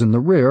from those in the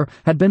rear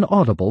had been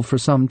audible for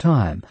some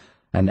time,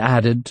 and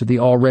added to the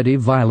already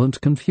violent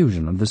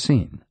confusion of the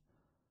scene.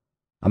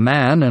 A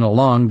man in a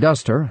long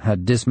duster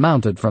had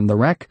dismounted from the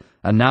wreck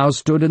and now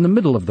stood in the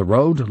middle of the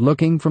road,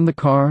 looking from the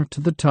car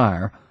to the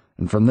tire,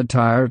 and from the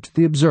tire to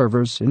the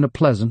observers in a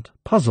pleasant,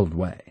 puzzled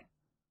way.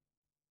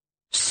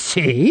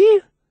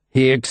 "See?"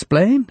 he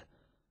exclaimed.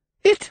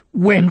 "It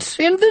went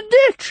in the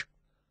ditch."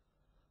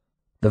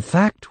 The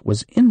fact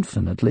was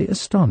infinitely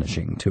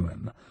astonishing to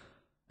him,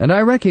 and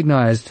I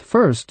recognized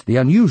first the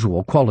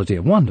unusual quality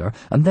of wonder,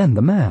 and then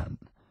the man.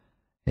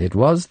 It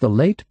was the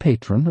late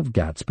patron of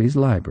Gatsby's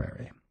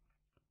library.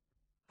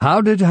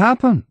 "How did it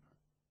happen?"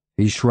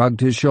 He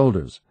shrugged his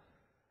shoulders.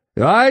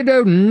 "I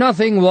know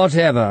nothing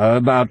whatever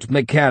about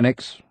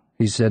mechanics,"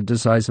 he said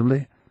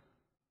decisively.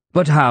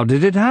 "But how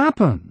did it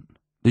happen?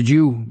 Did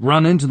you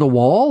run into the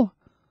wall?"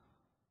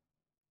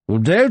 "Well,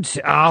 don't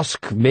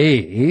ask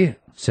me,"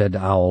 said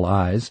Owl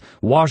Eyes,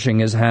 washing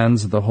his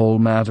hands of the whole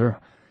matter.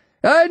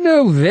 "I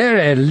know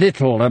very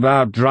little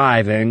about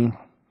driving.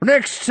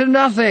 Next to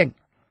nothing.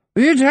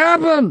 It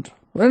happened,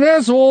 and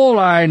that's all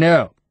I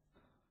know."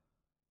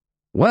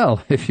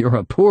 "Well, if you're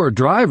a poor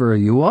driver,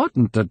 you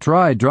oughtn't to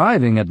try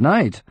driving at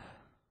night."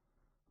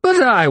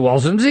 "But I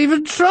wasn't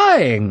even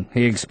trying,"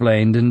 he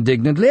explained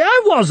indignantly.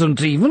 "I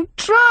wasn't even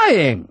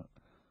trying."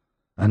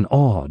 An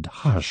awed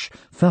hush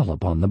fell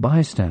upon the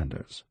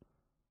bystanders.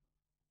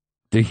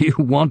 "Do you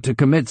want to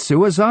commit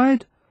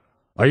suicide?"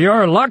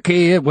 "You're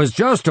lucky it was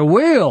just a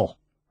wheel.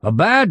 A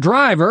bad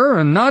driver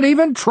and not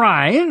even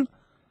trying."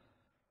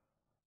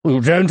 "You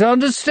don't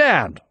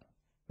understand,"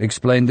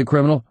 explained the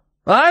criminal.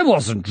 "I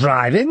wasn't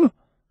driving.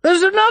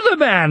 There's another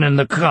man in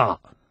the car."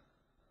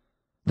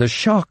 The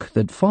shock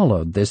that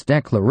followed this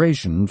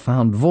declaration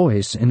found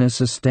voice in a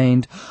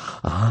sustained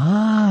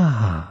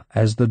 "Ah!"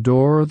 as the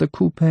door of the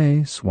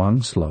coupe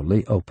swung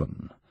slowly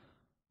open.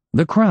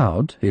 The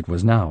crowd, it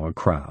was now a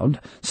crowd,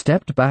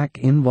 stepped back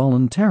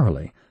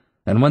involuntarily,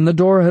 and when the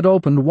door had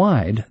opened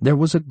wide, there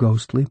was a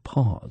ghostly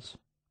pause.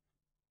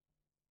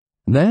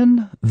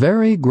 Then,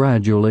 very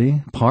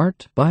gradually,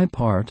 part by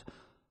part,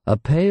 a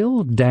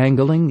pale,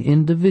 dangling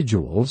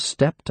individual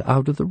stepped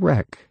out of the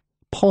wreck,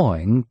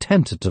 pawing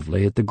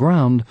tentatively at the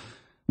ground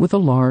with a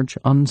large,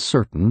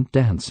 uncertain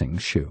dancing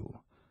shoe.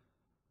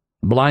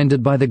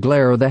 Blinded by the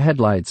glare of the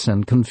headlights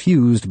and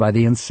confused by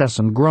the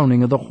incessant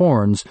groaning of the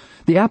horns,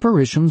 the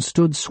apparition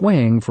stood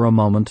swaying for a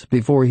moment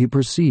before he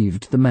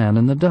perceived the man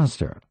in the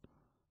duster.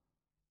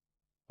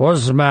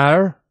 "What's the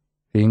matter?"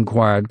 he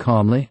inquired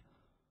calmly.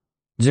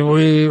 "Did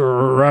we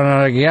run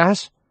out of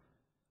gas?"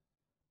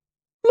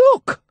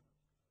 "Look!"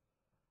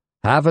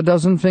 Half a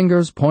dozen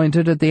fingers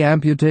pointed at the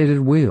amputated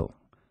wheel.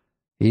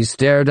 He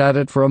stared at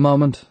it for a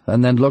moment,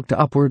 and then looked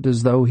upward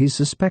as though he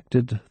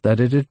suspected that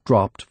it had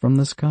dropped from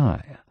the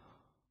sky.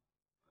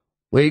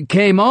 "We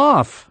came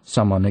off,"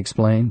 someone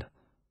explained.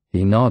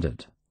 He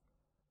nodded.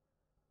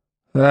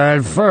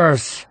 "At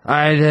first,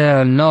 I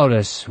didn't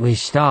notice. We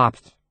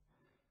stopped."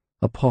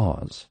 A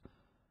pause.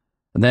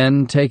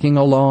 Then, taking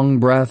a long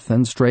breath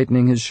and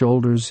straightening his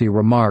shoulders, he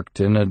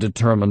remarked in a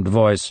determined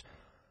voice,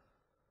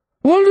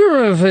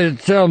 "Wonder if they'd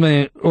tell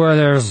me where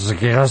there's a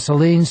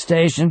gasoline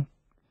station?"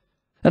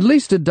 At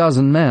least a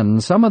dozen men,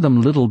 some of them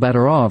little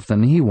better off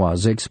than he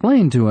was,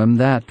 explained to him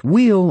that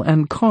wheel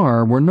and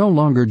car were no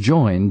longer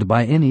joined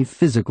by any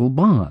physical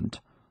bond.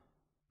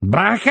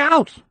 "Back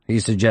out," he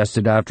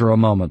suggested after a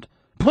moment.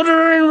 "Put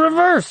her in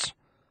reverse."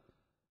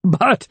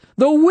 "But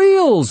the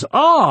wheel's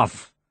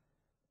off."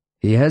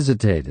 He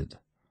hesitated.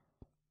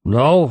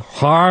 "No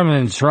harm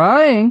in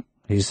trying,"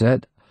 he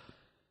said.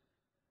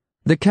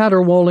 The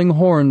caterwauling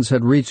horns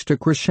had reached a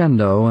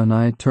crescendo, and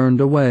I turned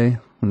away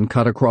and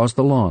cut across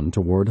the lawn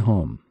toward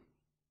home.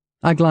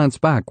 I glanced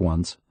back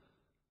once.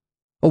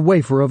 A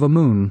wafer of a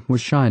moon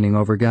was shining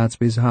over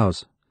Gatsby's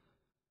house,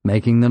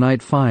 making the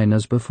night fine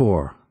as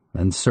before,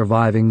 and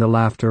surviving the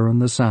laughter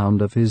and the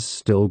sound of his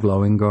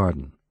still-glowing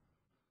garden.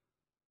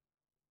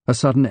 A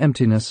sudden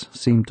emptiness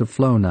seemed to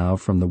flow now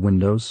from the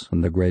windows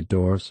and the great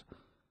doors,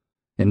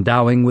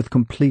 endowing with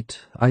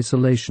complete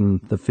isolation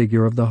the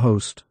figure of the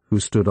host who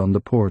stood on the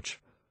porch,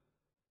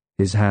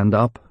 his hand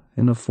up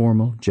in a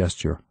formal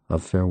gesture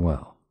of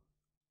farewell.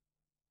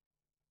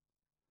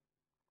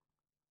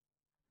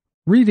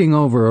 Reading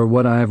over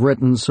what I have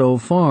written so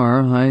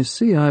far, I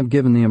see I've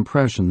given the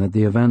impression that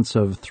the events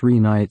of 3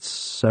 nights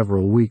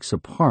several weeks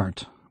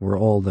apart were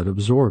all that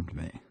absorbed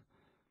me.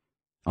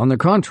 On the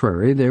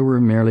contrary, they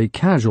were merely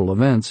casual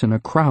events in a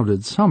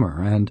crowded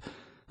summer, and,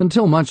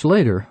 until much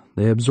later,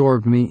 they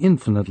absorbed me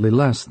infinitely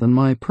less than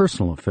my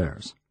personal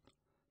affairs.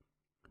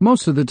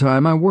 Most of the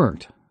time I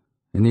worked.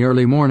 In the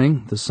early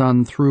morning, the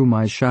sun threw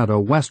my shadow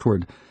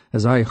westward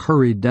as I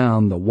hurried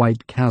down the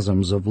white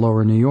chasms of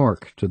lower New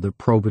York to the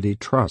Probity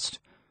Trust.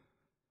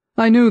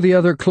 I knew the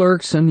other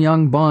clerks and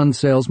young bond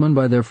salesmen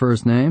by their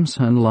first names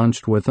and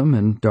lunched with them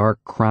in dark,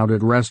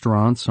 crowded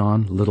restaurants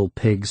on little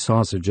pig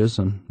sausages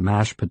and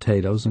mashed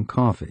potatoes and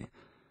coffee.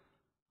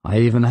 I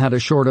even had a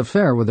short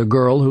affair with a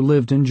girl who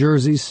lived in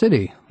Jersey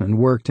City and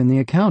worked in the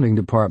accounting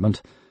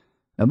department,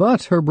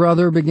 but her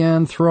brother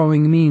began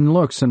throwing mean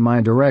looks in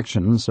my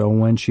direction, so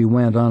when she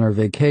went on her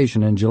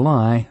vacation in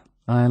July,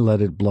 I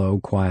let it blow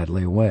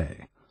quietly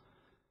away.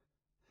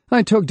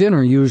 I took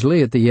dinner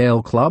usually at the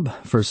Yale Club.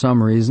 For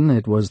some reason,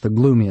 it was the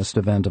gloomiest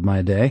event of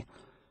my day,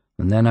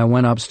 and then I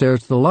went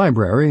upstairs to the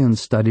library and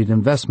studied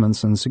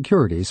investments and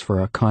securities for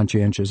a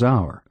conscientious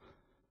hour.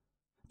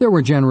 There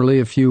were generally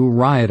a few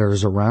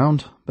rioters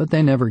around, but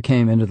they never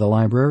came into the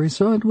library,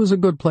 so it was a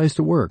good place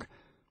to work.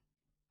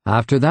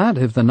 After that,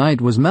 if the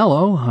night was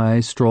mellow,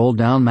 I strolled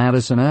down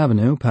Madison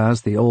Avenue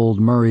past the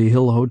old Murray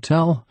Hill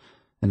Hotel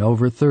and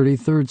over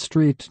 33rd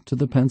Street to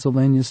the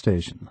Pennsylvania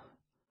Station.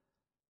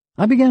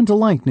 I began to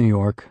like New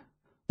York,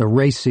 the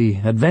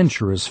racy,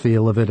 adventurous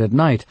feel of it at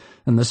night,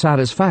 and the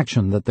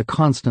satisfaction that the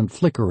constant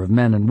flicker of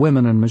men and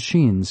women and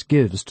machines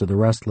gives to the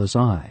restless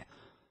eye.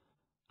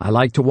 I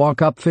liked to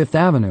walk up Fifth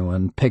Avenue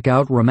and pick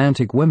out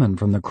romantic women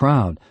from the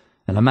crowd,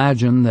 and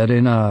imagine that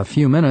in a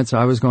few minutes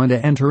I was going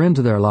to enter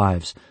into their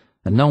lives,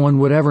 and no one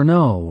would ever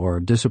know or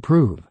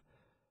disapprove.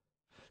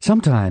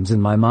 Sometimes,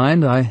 in my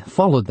mind, I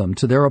followed them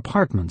to their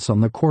apartments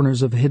on the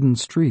corners of hidden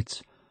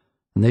streets,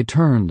 and they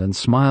turned and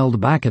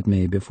smiled back at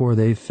me before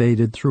they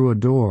faded through a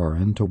door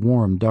into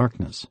warm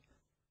darkness.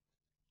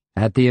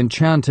 At the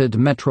enchanted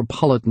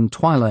metropolitan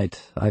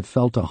twilight, I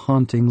felt a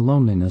haunting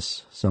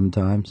loneliness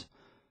sometimes,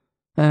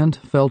 and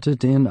felt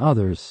it in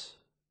others,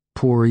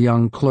 poor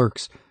young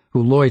clerks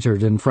who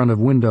loitered in front of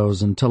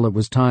windows until it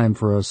was time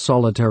for a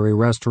solitary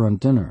restaurant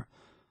dinner,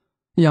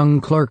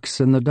 young clerks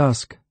in the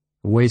dusk,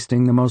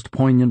 wasting the most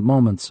poignant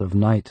moments of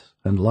night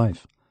and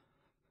life.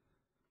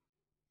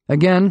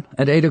 Again,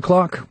 at 8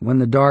 o'clock, when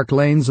the dark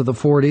lanes of the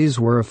 40s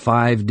were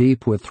 5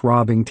 deep with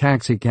throbbing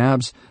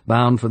taxicabs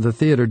bound for the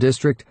theater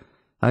district,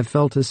 I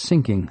felt a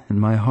sinking in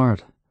my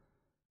heart.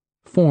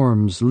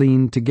 Forms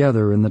leaned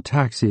together in the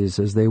taxis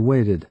as they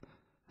waited,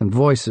 and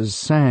voices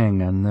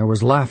sang, and there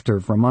was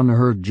laughter from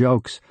unheard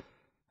jokes,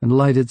 and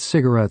lighted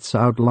cigarettes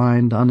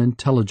outlined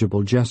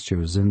unintelligible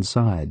gestures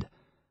inside.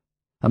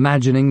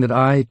 Imagining that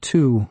I,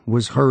 too,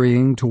 was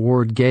hurrying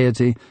toward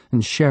gaiety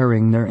and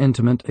sharing their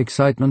intimate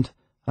excitement,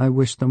 I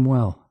wished them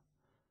well.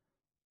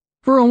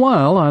 For a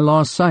while I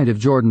lost sight of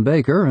Jordan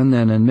Baker, and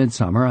then in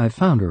midsummer I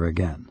found her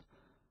again.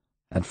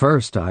 At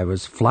first I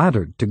was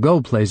flattered to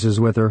go places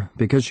with her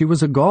because she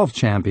was a golf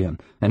champion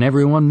and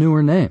everyone knew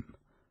her name.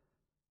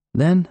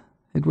 Then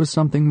it was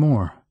something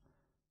more.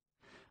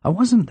 I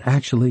wasn't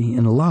actually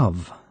in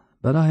love,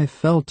 but I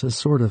felt a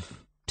sort of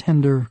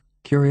tender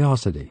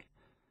curiosity.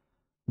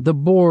 The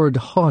bored,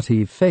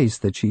 haughty face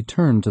that she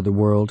turned to the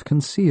world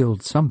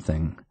concealed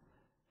something.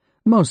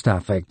 Most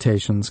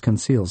affectations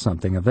conceal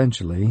something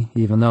eventually,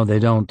 even though they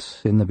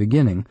don't in the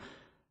beginning,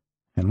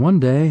 and one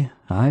day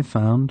I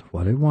found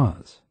what it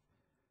was.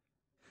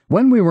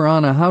 When we were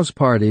on a house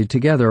party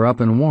together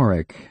up in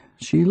Warwick,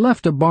 she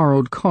left a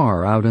borrowed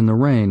car out in the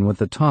rain with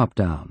the top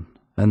down,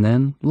 and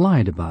then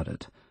lied about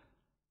it.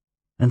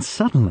 And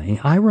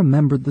suddenly I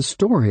remembered the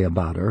story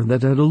about her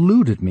that had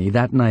eluded me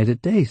that night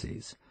at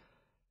Daisy's.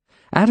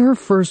 At her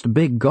first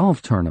big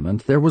golf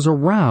tournament, there was a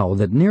row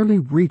that nearly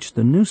reached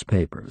the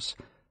newspapers,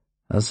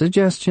 a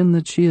suggestion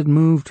that she had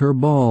moved her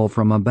ball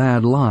from a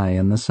bad lie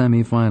in the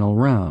semi-final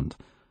round.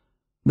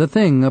 The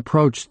thing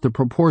approached the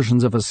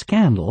proportions of a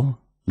scandal,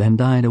 then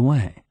died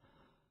away.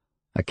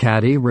 A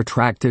caddy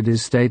retracted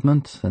his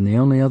statement, and the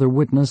only other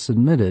witness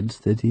admitted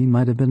that he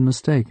might have been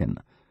mistaken.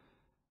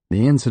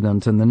 The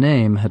incident and the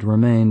name had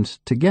remained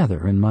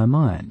together in my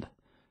mind.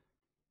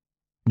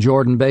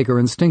 Jordan Baker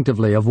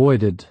instinctively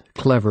avoided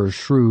clever,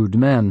 shrewd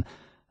men,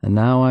 and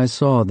now I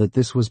saw that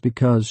this was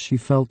because she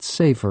felt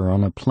safer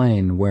on a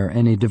plane where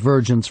any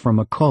divergence from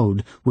a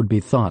code would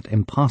be thought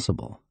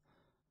impossible.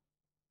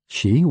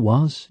 She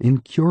was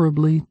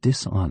incurably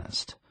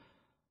dishonest.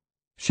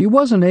 She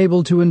wasn't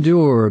able to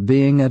endure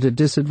being at a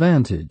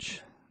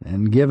disadvantage,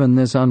 and given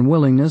this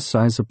unwillingness,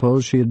 I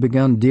suppose she had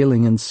begun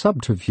dealing in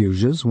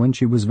subterfuges when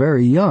she was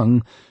very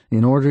young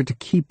in order to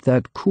keep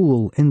that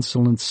cool,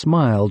 insolent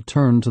smile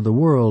turned to the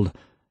world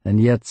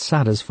and yet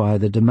satisfy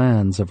the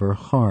demands of her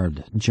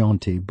hard,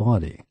 jaunty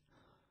body.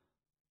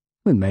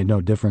 It made no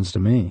difference to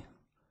me.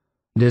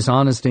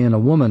 Dishonesty in a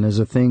woman is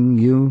a thing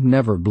you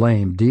never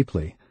blame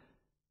deeply.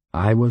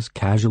 I was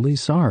casually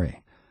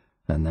sorry,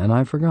 and then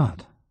I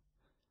forgot.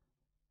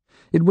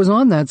 It was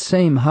on that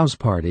same house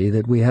party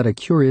that we had a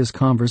curious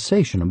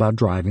conversation about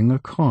driving a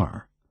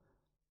car.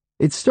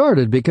 It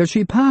started because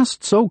she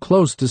passed so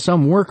close to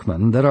some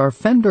workman that our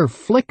fender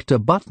flicked a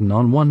button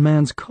on one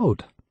man's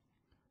coat.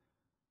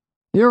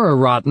 "You're a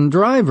rotten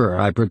driver,"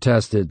 I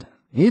protested.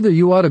 "Either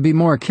you ought to be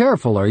more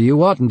careful or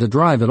you oughtn't to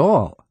drive at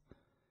all."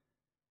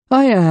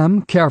 "I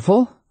am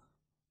careful."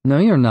 "No,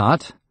 you're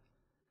not."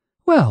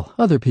 "Well,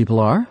 other people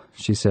are,"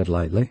 she said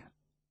lightly.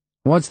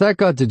 "What's that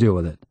got to do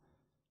with it?"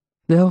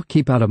 "They'll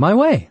keep out of my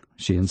way,"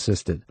 she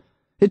insisted.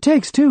 "It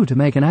takes two to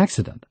make an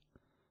accident."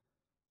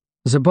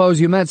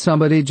 "Suppose you met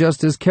somebody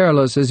just as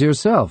careless as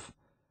yourself."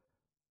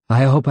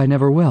 "I hope I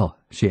never will,"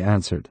 she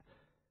answered.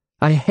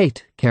 "I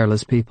hate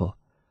careless people.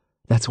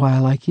 That's why I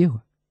like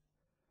you."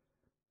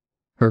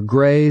 Her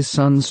gray,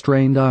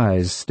 sun-strained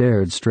eyes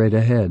stared straight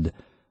ahead,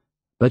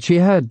 but she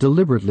had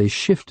deliberately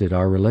shifted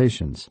our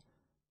relations,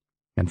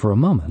 and for a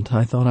moment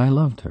I thought I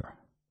loved her.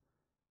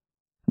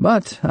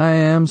 But I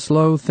am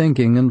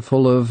slow-thinking and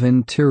full of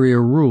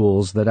interior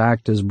rules that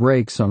act as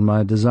brakes on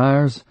my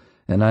desires,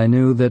 and I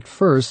knew that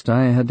first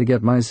I had to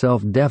get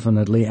myself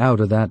definitely out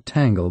of that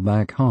tangle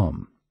back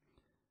home.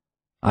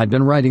 I'd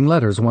been writing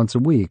letters once a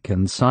week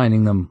and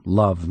signing them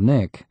 "Love,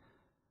 Nick,"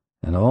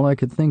 and all I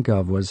could think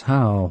of was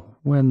how,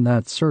 when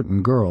that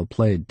certain girl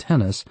played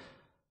tennis,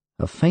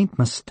 a faint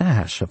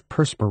mustache of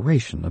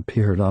perspiration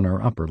appeared on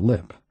her upper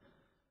lip.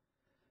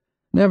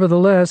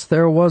 Nevertheless,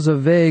 there was a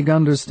vague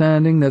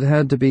understanding that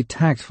had to be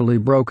tactfully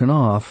broken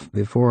off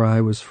before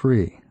I was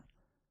free.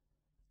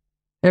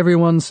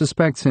 Everyone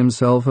suspects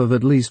himself of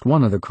at least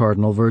one of the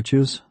cardinal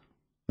virtues,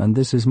 and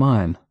this is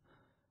mine.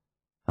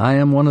 I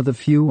am one of the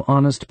few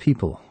honest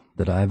people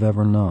that I've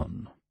ever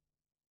known.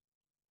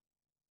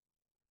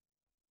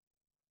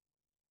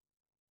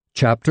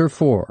 Chapter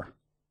 4.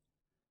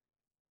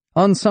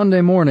 On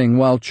Sunday morning,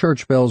 while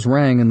church bells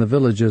rang in the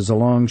villages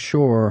along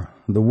shore,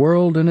 the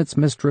world and its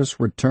mistress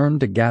returned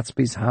to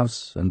Gatsby's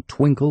house and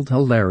twinkled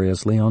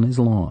hilariously on his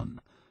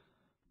lawn.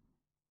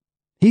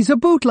 "He's a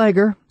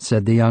bootlegger,"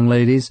 said the young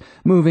ladies,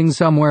 moving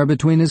somewhere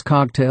between his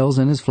cocktails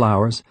and his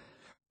flowers.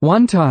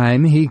 "One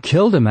time he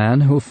killed a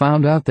man who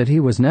found out that he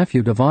was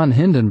nephew to von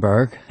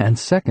Hindenburg and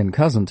second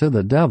cousin to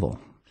the devil.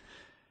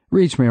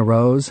 Reach me a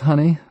rose,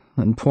 honey,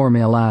 and pour me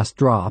a last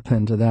drop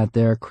into that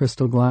there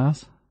crystal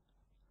glass."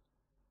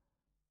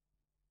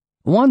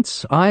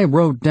 Once I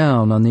wrote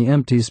down on the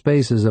empty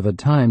spaces of a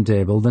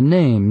timetable the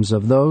names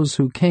of those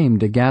who came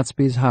to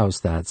Gatsby's house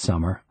that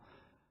summer.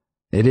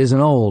 It is an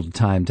old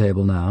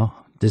timetable now,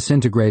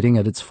 disintegrating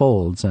at its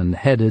folds and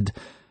headed,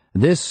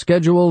 "This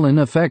schedule in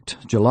effect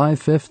July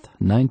 5th,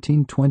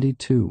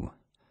 1922.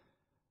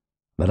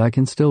 But I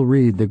can still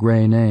read the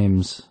gray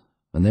names,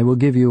 and they will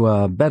give you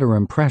a better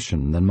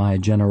impression than my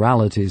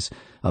generalities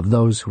of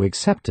those who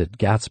accepted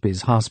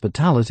Gatsby's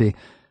hospitality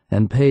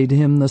and paid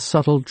him the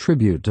subtle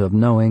tribute of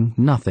knowing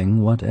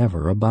nothing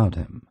whatever about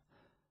him.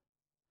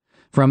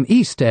 From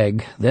East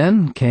Egg,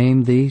 then,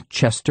 came the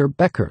Chester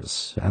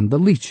Beckers and the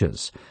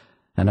Leaches,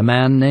 and a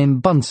man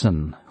named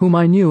Bunsen, whom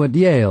I knew at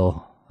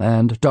Yale,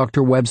 and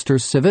Dr. Webster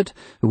Civet,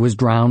 who was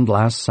drowned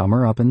last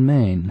summer up in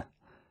Maine,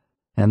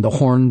 and the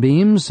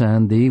Hornbeams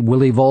and the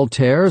Willie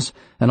Voltaires,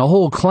 and a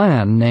whole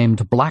clan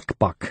named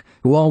Blackbuck,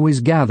 who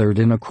always gathered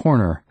in a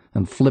corner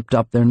and flipped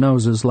up their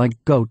noses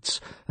like goats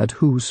at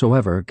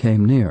whosoever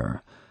came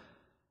near.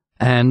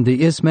 And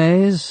the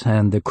Ismays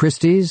and the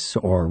Christies,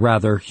 or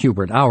rather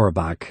Hubert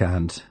Auerbach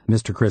and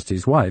Mr.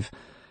 Christie's wife,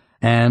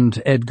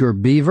 and Edgar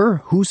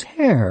Beaver, whose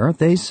hair,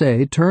 they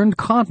say, turned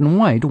cotton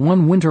white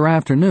one winter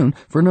afternoon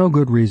for no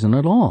good reason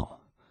at all.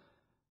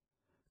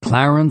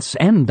 Clarence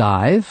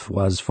Endive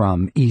was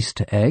from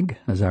East Egg,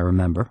 as I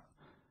remember.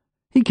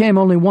 He came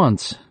only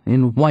once,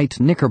 in white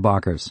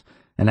knickerbockers,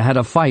 and had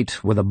a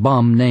fight with a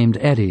bum named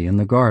Eddie in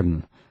the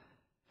garden.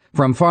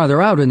 From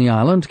farther out in the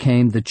island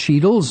came the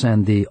Cheadles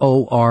and the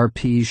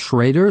O.R.P.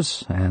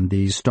 Schraders and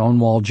the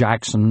Stonewall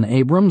Jackson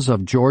Abrams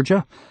of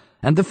Georgia,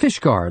 and the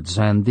Fishguards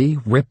and the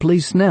Ripley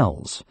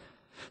Snells.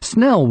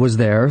 Snell was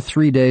there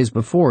 3 days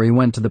before he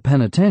went to the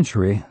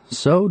penitentiary,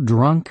 so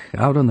drunk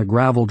out on the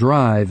gravel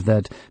drive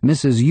that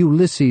Mrs.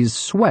 Ulysses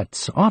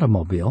Sweat's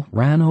automobile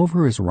ran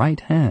over his right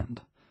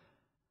hand.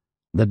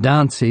 The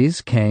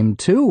Dancys came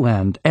too,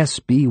 and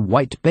S.B.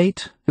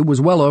 Whitebait, who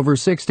was well over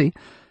 60,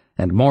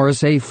 and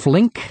Morris A.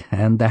 Flink,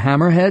 and the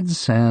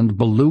Hammerheads, and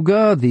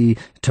Beluga, the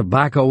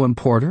tobacco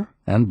importer,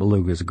 and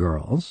Beluga's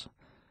girls.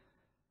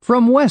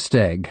 From West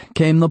Egg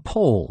came the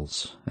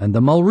Poles, and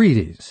the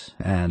Mulreadys,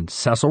 and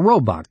Cecil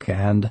Roebuck,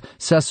 and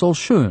Cecil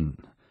Schoen,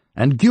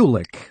 and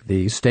Gulick,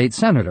 the state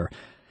senator,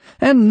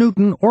 and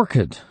Newton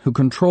Orchid, who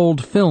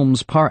controlled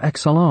films par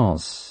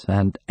excellence,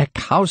 and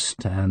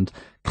Eckhoust, and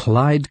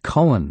Clyde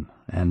Cohen,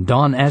 and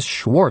Don S.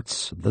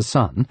 Schwartz, the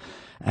son,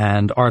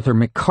 and Arthur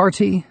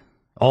McCarty,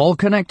 all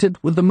connected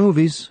with the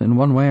movies in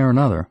one way or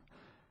another,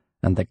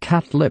 and the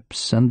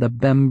Catlips and the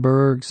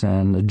Bembergs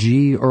and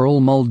G. Earl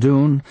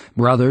Muldoon,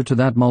 brother to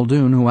that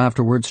Muldoon who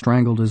afterward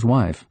strangled his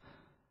wife.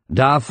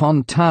 Da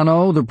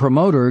Fontano, the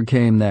promoter,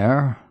 came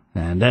there,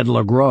 and Ed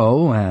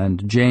LeGros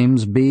and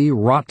James B.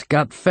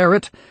 Rotgut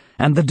Ferret,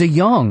 and the de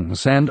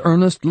Jongs and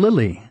Ernest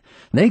Lilly.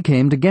 They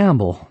came to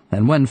gamble,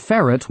 and when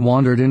Ferret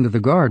wandered into the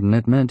garden,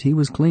 it meant he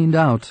was cleaned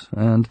out,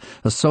 and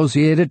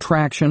Associated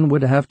Traction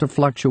would have to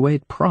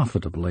fluctuate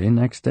profitably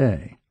next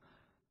day.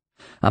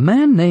 A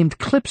man named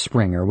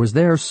Klipspringer was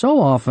there so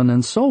often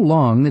and so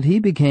long that he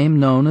became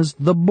known as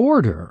the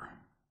Boarder.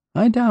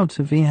 I doubt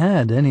if he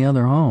had any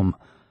other home.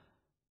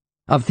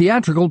 Of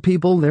theatrical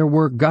people there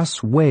were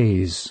Gus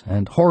Ways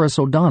and Horace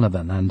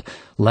O'Donovan and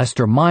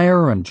Lester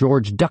Meyer and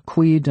George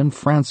Duckweed and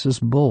Francis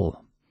Bull.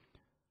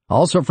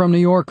 Also from New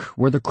York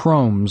were the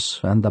Cromes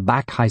and the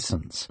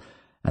Backhysons,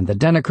 and the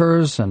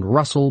Denekers and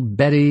Russell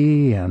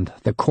Betty and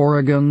the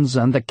Corrigans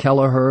and the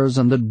Kelleher's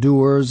and the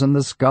Dewars and the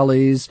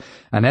Scullys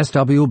and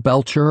S.W.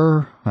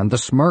 Belcher and the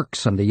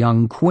Smirks and the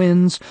young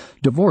Quinns,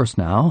 divorced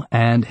now,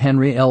 and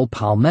Henry L.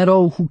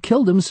 Palmetto, who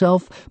killed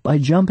himself by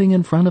jumping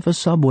in front of a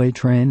subway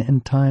train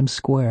in Times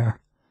Square.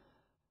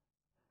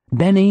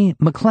 Benny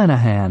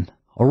McClenahan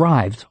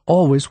arrived,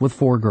 always with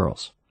 4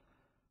 girls.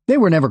 They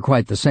were never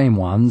quite the same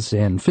ones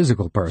in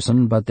physical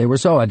person, but they were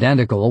so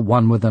identical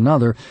one with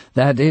another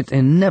that it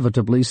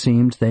inevitably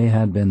seemed they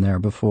had been there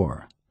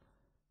before.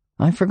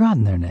 I've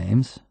forgotten their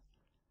names.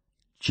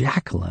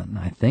 Jacqueline,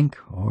 I think,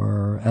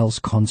 or else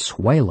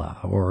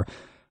Consuela, or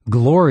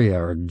Gloria,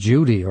 or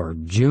Judy, or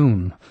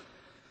June.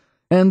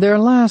 And their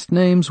last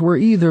names were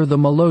either the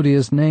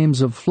melodious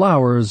names of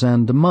flowers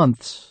and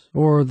months,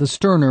 or the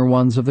sterner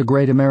ones of the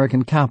great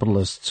American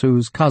capitalists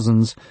whose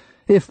cousins,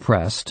 if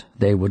pressed,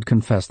 they would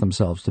confess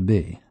themselves to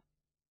be.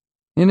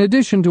 In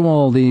addition to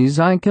all these,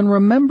 I can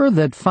remember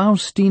that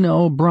Faustina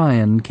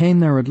O'Brien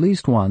came there at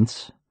least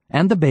once,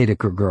 and the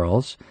Baedeker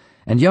girls,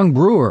 and young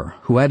Brewer,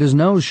 who had his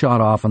nose shot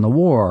off in the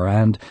war,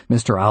 and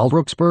Mr.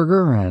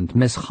 Albrucksberger, and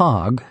Miss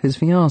Hogg, his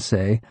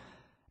fiancée,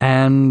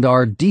 and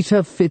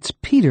Ardita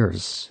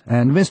Fitzpeters,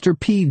 and Mr.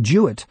 P.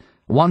 Jewett,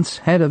 once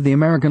head of the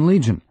American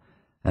Legion,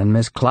 and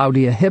Miss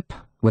Claudia Hipp,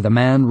 with a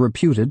man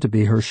reputed to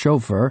be her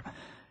chauffeur,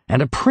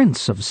 and a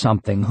prince of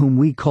something whom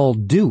we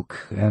called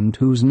Duke, and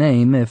whose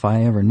name, if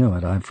I ever knew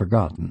it, I've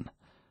forgotten.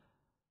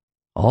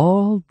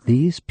 All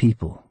these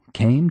people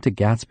came to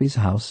Gatsby's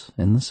house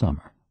in the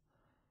summer.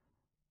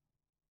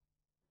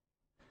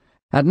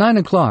 At 9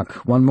 o'clock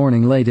one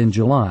morning late in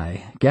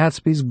July,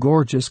 Gatsby's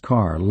gorgeous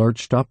car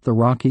lurched up the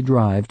rocky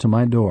drive to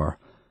my door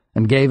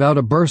and gave out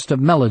a burst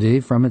of melody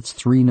from its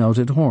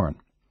three-noted horn.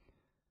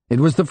 It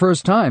was the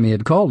first time he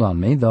had called on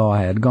me, though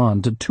I had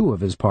gone to 2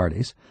 of his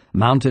parties,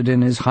 mounted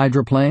in his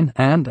hydroplane,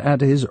 and, at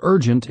his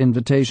urgent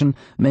invitation,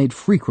 made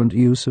frequent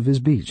use of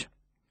his beach.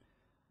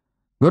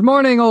 "Good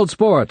morning, old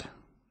sport.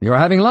 You're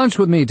having lunch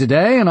with me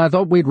today, and I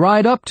thought we'd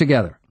ride up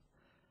together."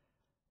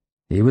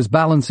 He was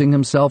balancing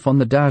himself on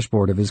the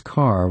dashboard of his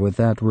car with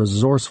that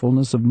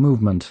resourcefulness of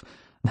movement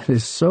that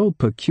is so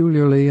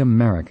peculiarly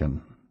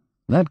American.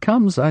 That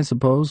comes, I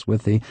suppose,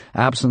 with the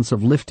absence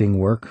of lifting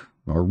work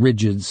or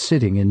rigid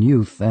sitting in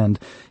youth, and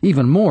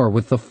even more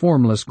with the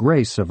formless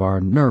grace of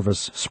our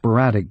nervous,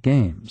 sporadic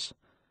games.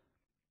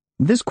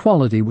 This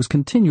quality was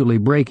continually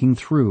breaking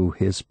through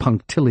his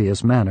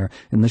punctilious manner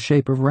in the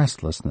shape of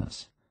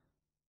restlessness.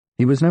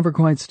 He was never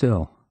quite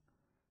still.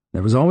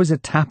 There was always a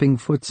tapping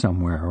foot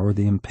somewhere, or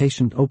the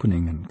impatient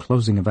opening and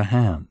closing of a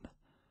hand.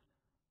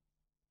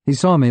 He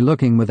saw me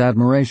looking with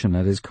admiration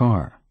at his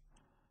car.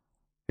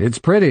 "It's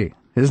pretty,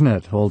 isn't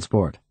it, old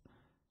sport?"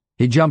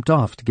 He jumped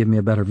off to give me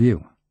a better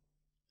view.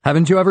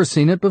 "Haven't you ever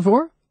seen it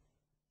before?"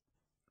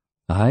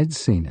 I'd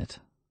seen it.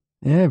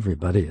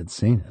 Everybody had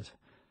seen it.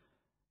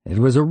 It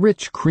was a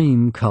rich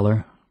cream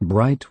color,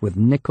 bright with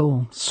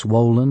nickel,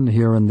 swollen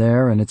here and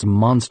there in its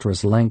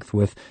monstrous length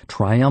with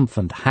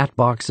triumphant hat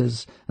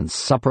boxes and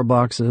supper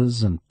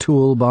boxes and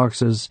tool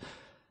boxes,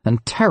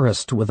 and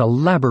terraced with a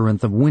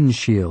labyrinth of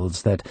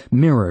windshields that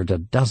mirrored a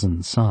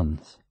dozen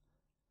suns.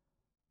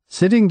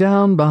 Sitting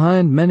down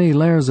behind many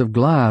layers of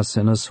glass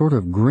in a sort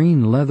of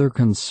green leather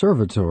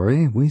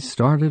conservatory, we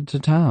started to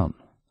town.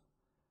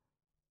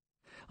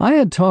 I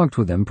had talked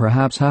with him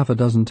perhaps half a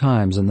dozen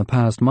times in the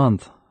past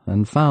month,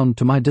 and found,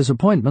 to my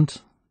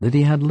disappointment, that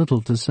he had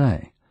little to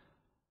say.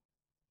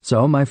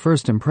 So my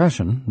first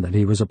impression, that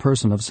he was a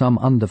person of some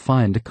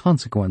undefined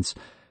consequence,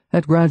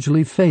 had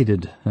gradually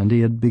faded, and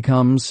he had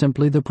become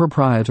simply the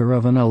proprietor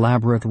of an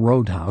elaborate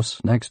roadhouse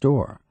next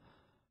door.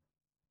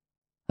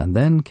 And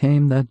then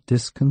came that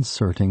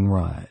disconcerting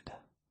ride.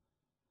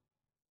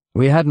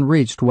 We hadn't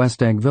reached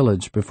West Egg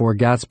Village before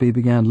Gatsby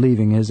began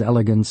leaving his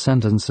elegant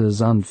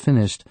sentences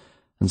unfinished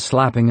and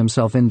slapping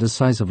himself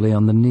indecisively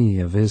on the knee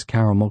of his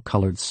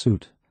caramel-colored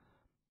suit.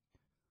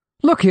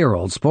 "Look here,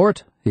 old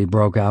sport," he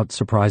broke out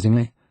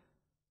surprisingly.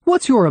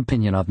 "What's your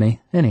opinion of me,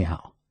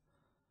 anyhow?"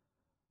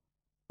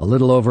 A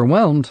little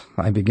overwhelmed,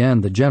 I began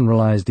the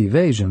generalized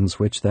evasions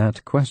which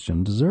that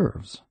question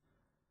deserves.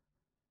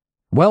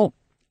 "Well,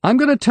 I'm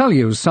going to tell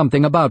you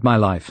something about my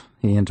life,"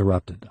 he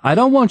interrupted. "I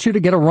don't want you to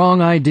get a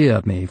wrong idea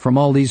of me from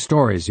all these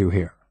stories you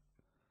hear."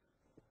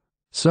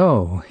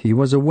 So he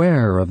was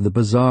aware of the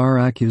bizarre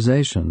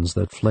accusations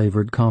that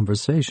flavored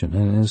conversation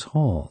in his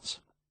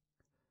halls.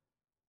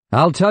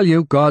 "I'll tell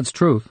you God's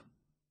truth."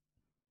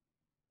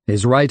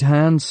 His right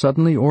hand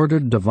suddenly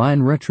ordered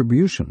divine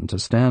retribution to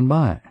stand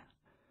by.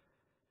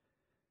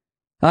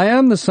 "I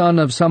am the son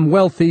of some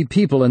wealthy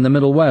people in the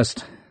Middle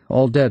West,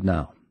 all dead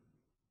now.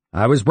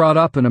 I was brought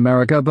up in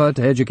America, but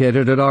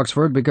educated at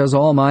Oxford because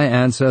all my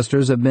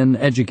ancestors have been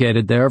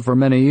educated there for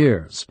many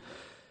years.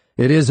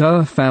 It is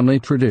a family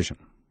tradition."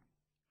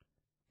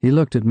 He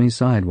looked at me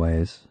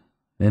sideways,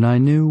 and I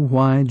knew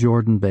why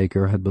Jordan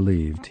Baker had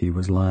believed he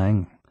was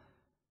lying.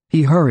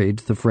 He hurried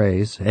the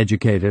phrase,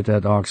 educated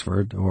at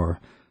Oxford,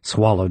 or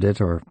swallowed it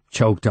or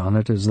choked on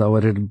it as though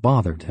it had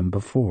bothered him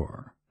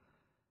before.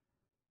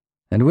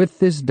 And with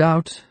this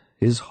doubt,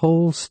 his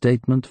whole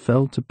statement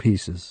fell to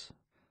pieces,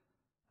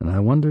 and I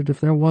wondered if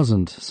there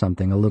wasn't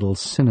something a little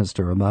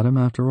sinister about him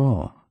after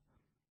all.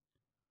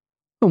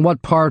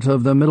 "What part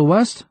of the Middle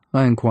West?"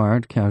 I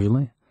inquired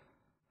casually.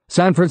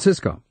 "San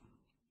Francisco."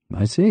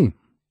 "I see.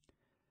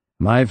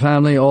 My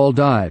family all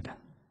died,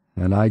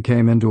 and I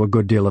came into a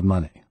good deal of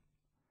money."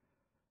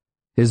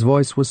 His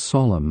voice was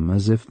solemn,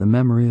 as if the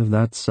memory of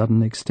that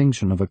sudden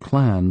extinction of a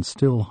clan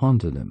still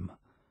haunted him.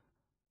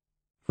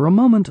 For a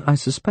moment I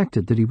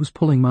suspected that he was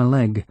pulling my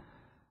leg,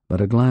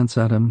 but a glance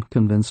at him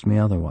convinced me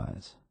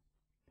otherwise.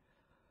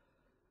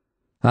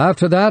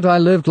 "After that I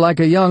lived like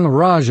a young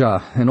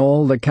Rajah in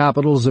all the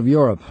capitals of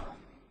Europe.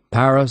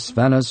 Paris,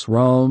 Venice,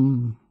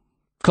 Rome,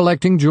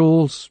 collecting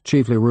jewels,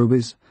 chiefly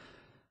rubies,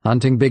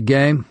 hunting big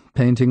game,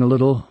 painting a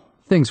little,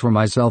 things for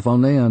myself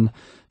only, and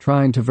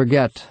trying to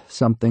forget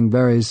something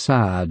very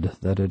sad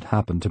that had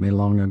happened to me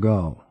long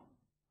ago."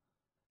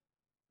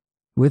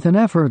 With an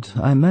effort,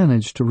 I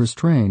managed to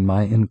restrain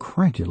my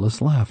incredulous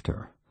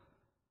laughter.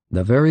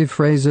 The very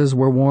phrases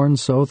were worn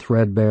so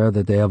threadbare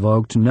that they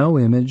evoked no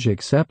image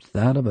except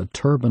that of a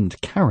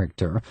turbaned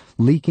character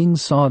leaking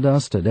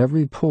sawdust at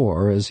every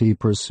pore as he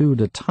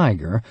pursued a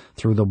tiger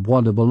through the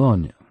Bois de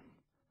Boulogne.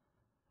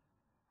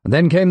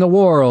 Then came the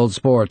war, old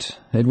sport.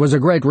 It was a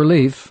great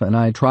relief, and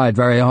I tried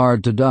very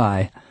hard to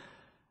die,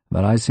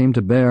 but I seemed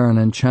to bear an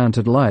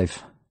enchanted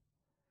life.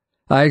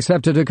 I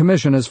accepted a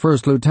commission as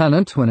first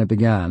lieutenant when it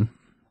began.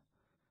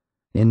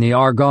 In the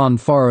Argonne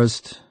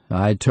forest,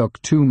 I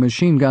took 2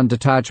 machine-gun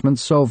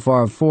detachments so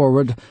far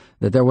forward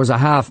that there was a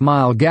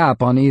half-mile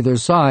gap on either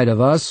side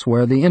of us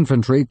where the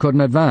infantry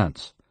couldn't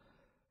advance.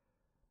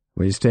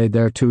 We stayed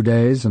there 2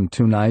 days and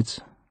 2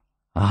 nights,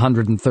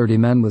 130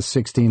 men with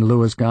 16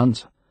 Lewis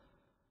guns.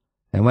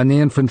 And when the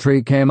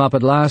infantry came up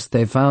at last,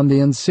 they found the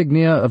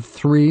insignia of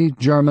 3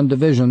 German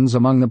divisions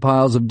among the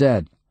piles of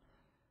dead.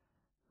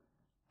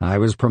 I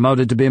was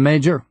promoted to be a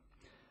major,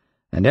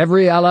 and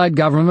every Allied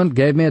government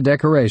gave me a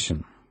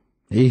decoration.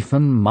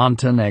 Even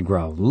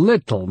Montenegro,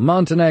 little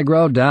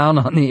Montenegro down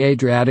on the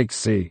Adriatic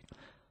Sea.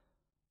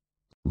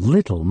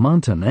 Little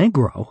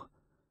Montenegro?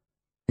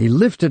 He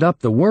lifted up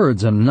the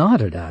words and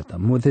nodded at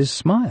them with his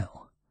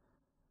smile.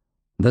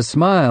 The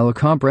smile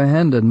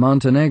comprehended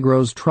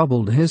Montenegro's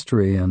troubled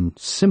history and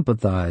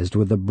sympathized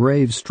with the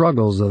brave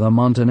struggles of the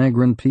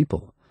Montenegrin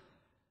people.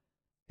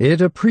 It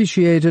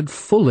appreciated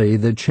fully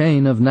the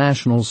chain of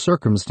national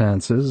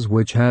circumstances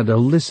which had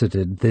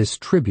elicited this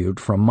tribute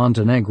from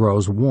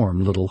Montenegro's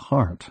warm little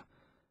heart.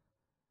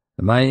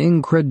 My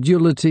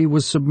incredulity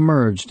was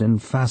submerged in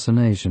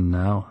fascination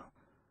now.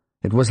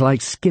 It was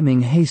like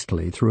skimming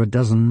hastily through a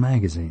dozen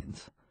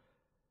magazines.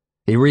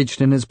 He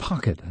reached in his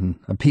pocket, and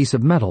a piece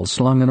of metal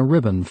slung in a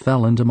ribbon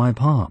fell into my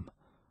palm.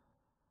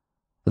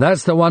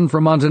 "That's the one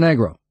from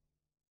Montenegro."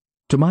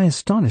 To my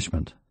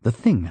astonishment, the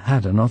thing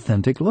had an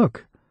authentic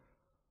look.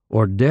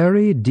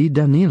 Orderi di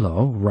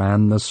Danilo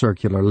ran the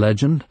circular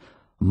legend,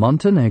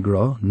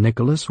 Montenegro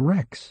Nicholas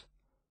Rex.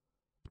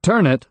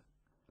 "Turn it."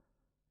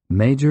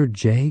 Major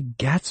J.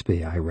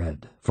 Gatsby, I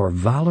read, for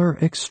valor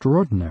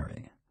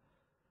extraordinary.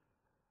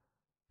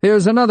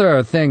 "Here's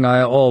another thing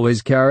I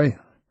always carry.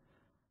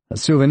 A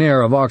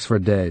souvenir of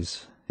Oxford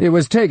days. It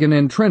was taken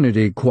in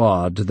Trinity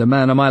Quad. The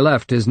man on my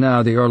left is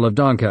now the Earl of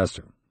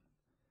Doncaster."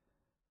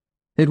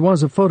 It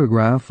was a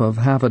photograph of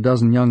half a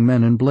dozen young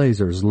men in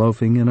blazers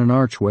loafing in an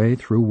archway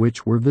through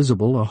which were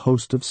visible a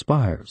host of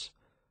spires.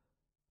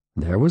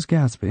 There was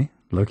Gatsby,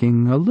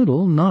 looking a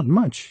little, not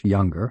much,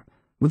 younger,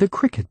 with a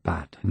cricket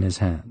bat in his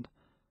hand.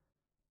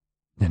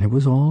 Then it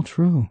was all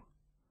true.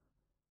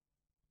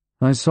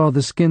 I saw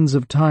the skins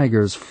of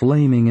tigers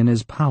flaming in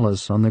his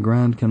palace on the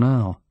Grand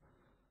Canal.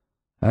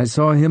 I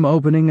saw him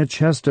opening a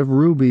chest of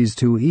rubies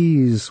to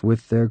ease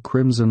with their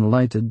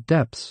crimson-lighted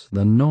depths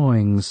the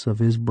gnawings of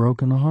his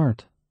broken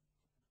heart.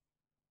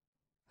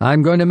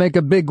 "I'm going to make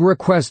a big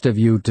request of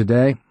you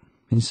today,"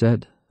 he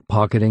said,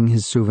 pocketing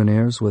his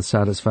souvenirs with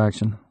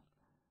satisfaction.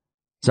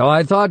 "So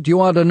I thought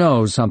you ought to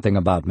know something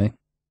about me.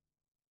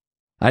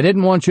 I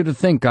didn't want you to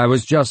think I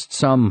was just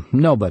some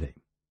nobody.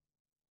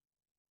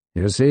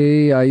 You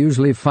see, I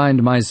usually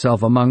find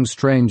myself among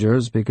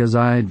strangers because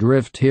I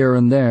drift here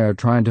and there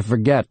trying to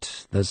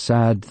forget the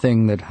sad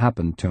thing that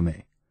happened to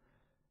me."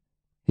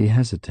 He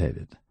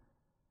hesitated.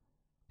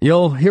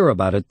 "You'll hear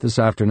about it this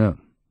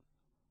afternoon."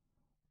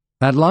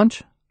 "At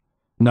lunch?"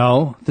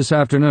 "No, this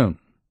afternoon.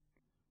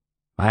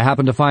 I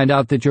happen to find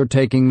out that you're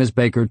taking Miss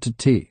Baker to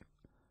tea."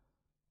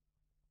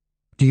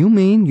 "Do you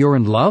mean you're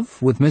in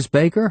love with Miss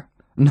Baker?"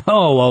 "No,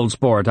 old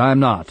sport, I'm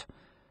not.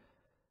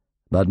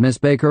 But Miss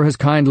Baker has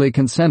kindly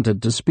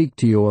consented to speak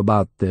to you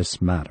about this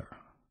matter."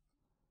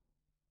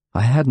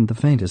 I hadn't the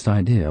faintest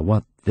idea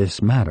what this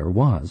matter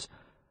was,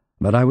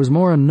 but I was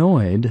more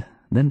annoyed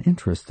than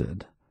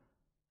interested.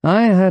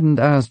 I hadn't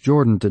asked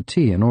Jordan to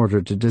tea in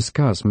order to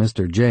discuss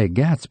Mr. J.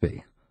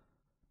 Gatsby.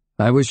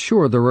 I was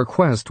sure the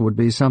request would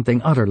be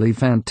something utterly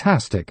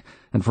fantastic,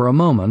 and for a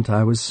moment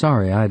I was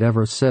sorry I'd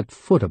ever set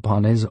foot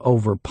upon his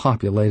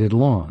overpopulated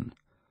lawn.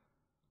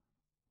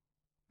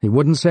 He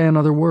wouldn't say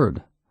another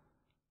word.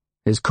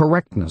 His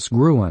correctness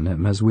grew on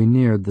him as we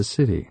neared the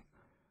city.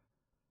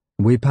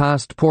 We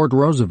passed Port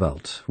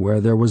Roosevelt,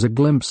 where there was a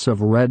glimpse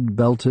of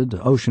red-belted,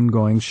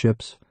 ocean-going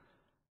ships,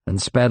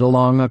 and sped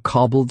along a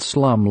cobbled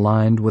slum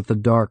lined with the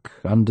dark,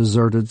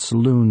 undeserted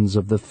saloons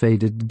of the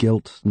faded,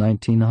 gilt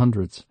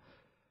 1900s.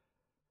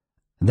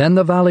 Then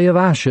the Valley of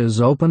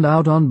Ashes opened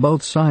out on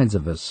both sides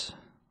of us,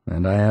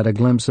 and I had a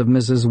glimpse of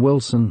Mrs.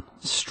 Wilson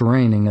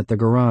straining at the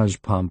garage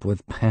pump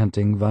with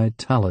panting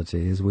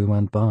vitality as we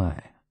went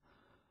by.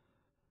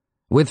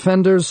 With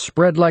fenders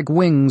spread like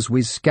wings,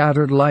 we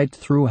scattered light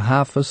through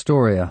half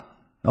Astoria.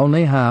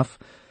 Only half,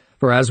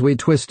 for as we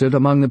twisted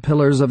among the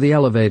pillars of the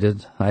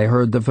elevated, I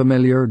heard the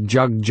familiar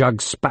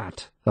jug-jug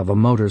spat of a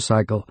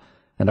motorcycle,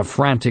 and a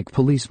frantic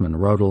policeman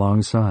rode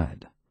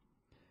alongside.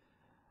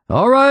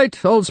 "All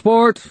right, old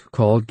sport,"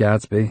 called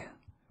Gatsby.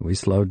 We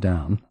slowed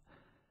down.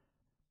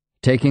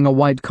 Taking a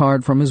white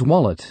card from his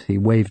wallet, he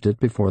waved it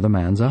before the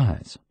man's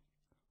eyes.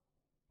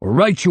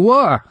 "Right you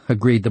are,"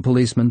 agreed the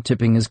policeman,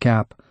 tipping his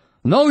cap.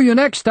 "Know you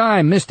next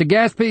time, Mr.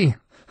 Gatsby.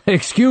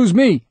 Excuse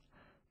me."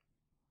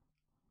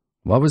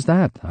 "What was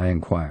that?" I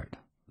inquired.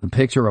 "The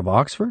picture of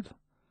Oxford?"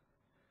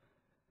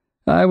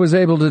 "I was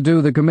able to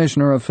do the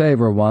Commissioner a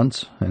favor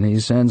once, and he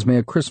sends me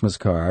a Christmas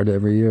card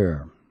every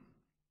year."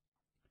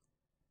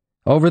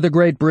 Over the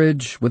great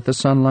bridge, with the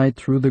sunlight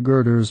through the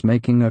girders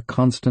making a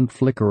constant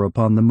flicker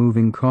upon the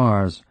moving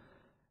cars,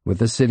 with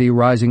the city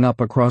rising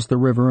up across the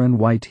river in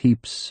white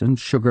heaps and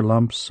sugar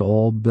lumps,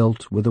 all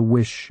built with a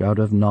wish out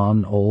of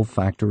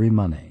non-olfactory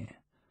money.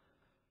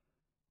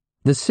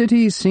 The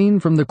city seen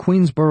from the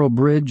Queensborough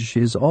Bridge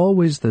is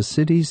always the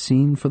city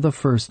seen for the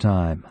first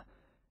time,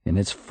 in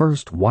its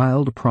first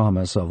wild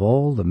promise of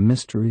all the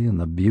mystery and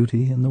the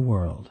beauty in the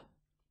world.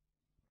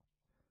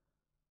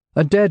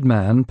 A dead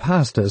man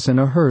passed us in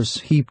a hearse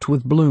heaped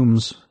with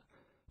blooms,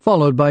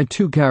 followed by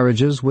 2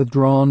 carriages with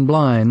drawn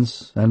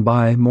blinds, and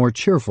by more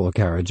cheerful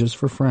carriages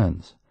for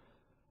friends.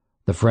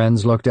 The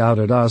friends looked out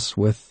at us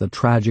with the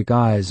tragic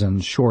eyes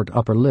and short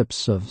upper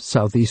lips of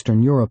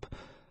southeastern Europe,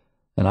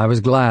 and I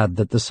was glad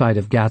that the sight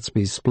of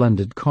Gatsby's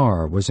splendid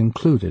car was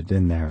included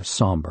in their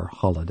somber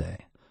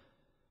holiday.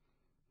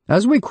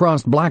 As we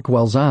crossed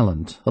Blackwell's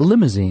Island, a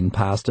limousine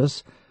passed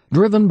us,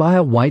 driven by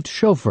a white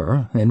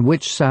chauffeur in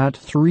which sat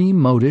 3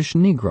 modish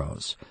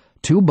Negroes,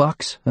 2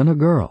 bucks and a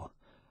girl.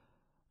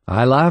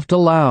 I laughed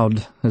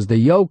aloud as the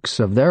yolks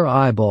of their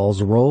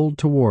eyeballs rolled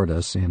toward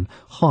us in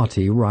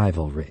haughty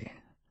rivalry.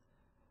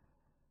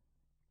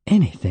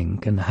 Anything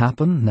can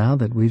happen now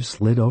that we've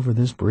slid over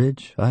this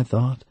bridge, I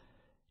thought.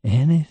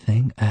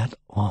 Anything at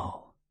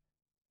all.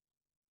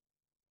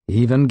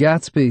 Even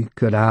Gatsby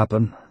could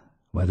happen,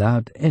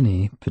 without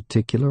any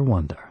particular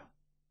wonder.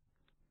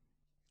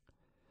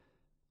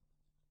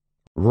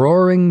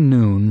 Roaring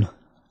noon.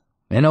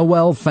 In a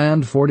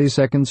well-fanned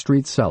 42nd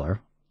Street cellar,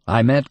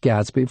 I met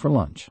Gatsby for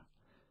lunch.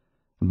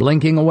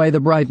 Blinking away the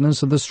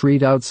brightness of the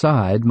street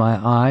outside, my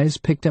eyes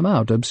picked him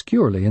out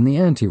obscurely in the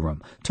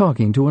anteroom,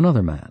 talking to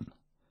another man.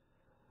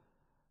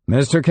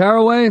 "Mr.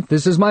 Carroway,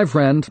 this is my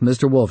friend,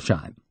 Mr.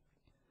 Wolfsheim."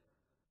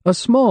 A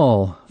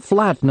small,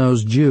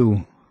 flat-nosed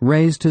Jew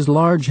raised his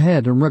large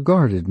head and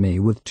regarded me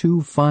with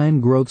 2 fine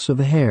growths of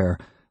hair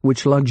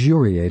which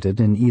luxuriated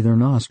in either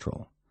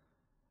nostril.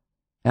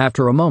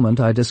 After a moment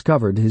I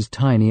discovered his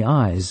tiny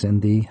eyes in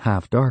the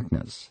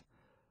half-darkness.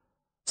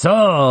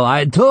 "So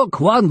I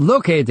took one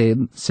look at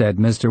him," said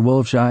Mr.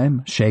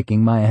 Wolfsheim,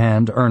 shaking my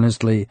hand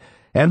earnestly.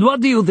 "And what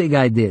do you think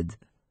I did?"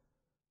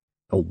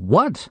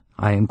 "What?"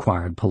 I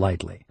inquired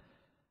politely.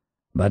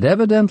 But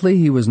evidently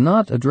he was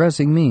not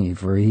addressing me,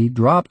 for he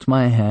dropped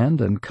my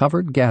hand and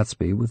covered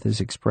Gatsby with his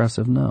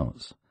expressive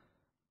nose.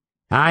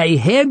 "I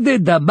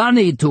handed the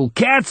money to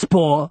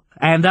Catspaw,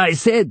 and I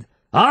said,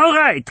 'All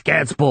right,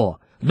 Catspaw,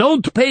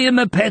 don't pay him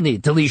a penny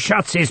till he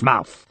shuts his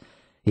mouth.'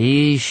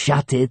 He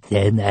shut it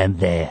then and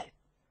there."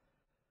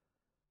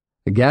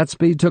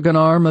 Gatsby took an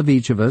arm of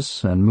each of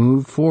us and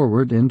moved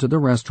forward into the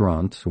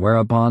restaurant,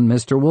 whereupon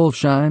Mr.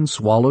 Wolfsheim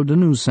swallowed a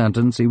new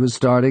sentence he was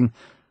starting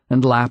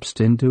and lapsed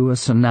into a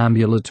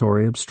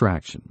somnambulatory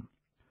abstraction.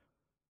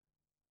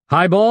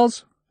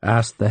 "Highballs?"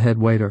 asked the head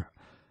waiter.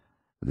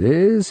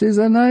 "This is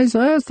a nice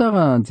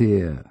restaurant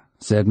here,"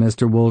 said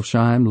Mr.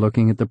 Wolfsheim,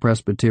 looking at the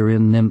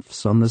Presbyterian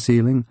nymphs on the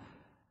ceiling.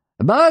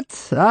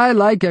 "But I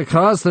like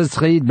across the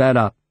street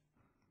better."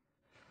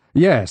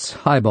 "Yes,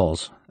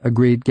 highballs,"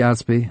 agreed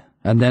Gatsby,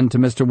 and then to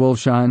Mr.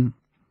 Wolfsheim,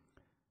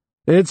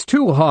 "It's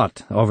too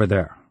hot over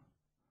there."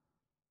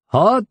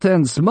 "Hot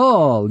and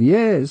small,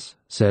 yes,"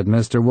 said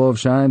Mr.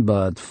 Wolfsheim,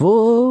 "but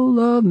full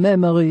of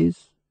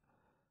memories."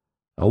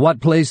 "What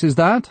place is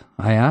that?"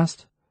 I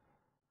asked.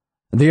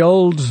 "The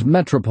old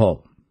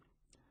Metropole."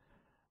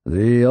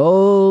 "The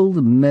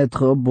old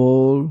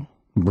Metropole,"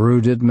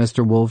 brooded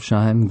Mr.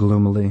 Wolfsheim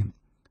gloomily,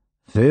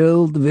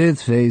 "filled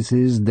with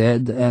faces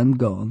dead and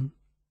gone,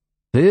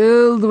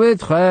 filled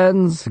with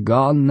friends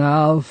gone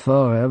now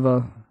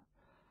forever.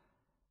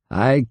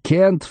 I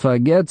can't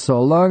forget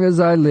so long as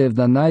I live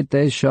the night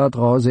they shot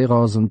Rosie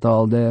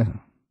Rosenthal there.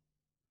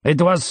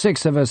 It was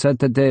 6 of us at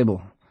the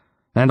table,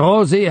 and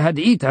Rosie had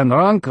eaten and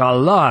drunk a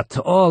lot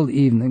all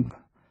evening.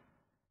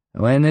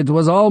 When it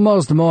was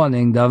almost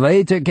morning, the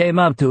waiter came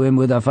up to him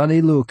with a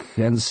funny look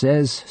and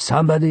says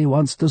somebody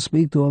wants to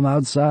speak to him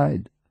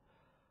outside.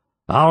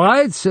 'All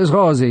right,' says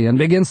Rosie, and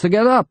begins to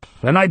get up,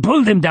 and I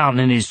pulled him down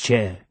in his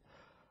chair.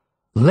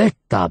 'Let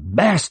the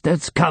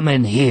bastards come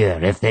in here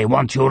if they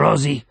want you,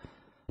 Rosie,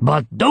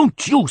 but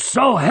don't you,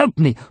 so help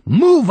me,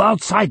 move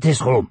outside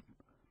this room.'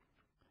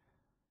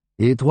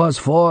 It was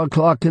 4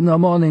 o'clock in the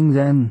morning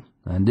then,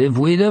 and if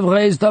we'd have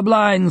raised the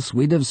blinds,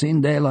 we'd have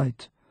seen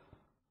daylight."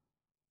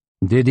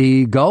 "Did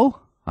he go?"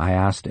 I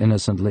asked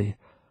innocently.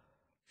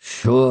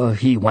 "Sure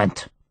he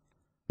went."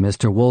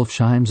 Mr.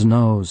 Wolfsheim's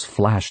nose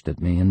flashed at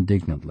me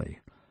indignantly.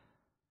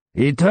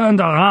 "He turned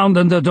around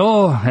in the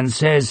door and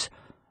says,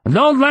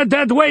 'Don't let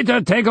that waiter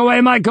take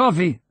away my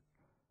coffee.'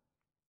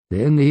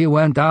 Then he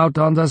went out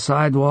on the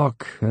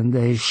sidewalk, and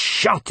they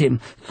shot him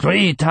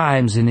 3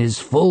 times in his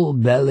full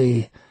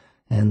belly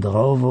and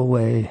drove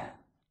away."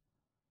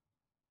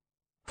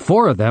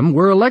 "4 of them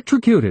were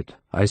electrocuted,"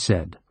 I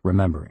said,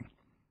 remembering.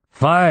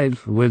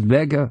 5 with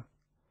Becca."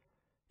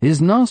 His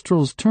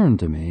nostrils turned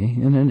to me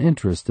in an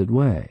interested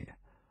way.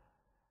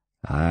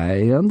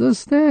 "I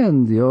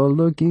understand you're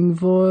looking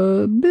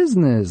for a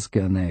business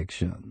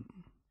connection."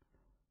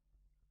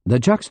 The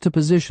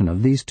juxtaposition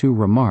of these two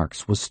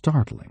remarks was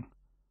startling.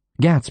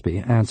 Gatsby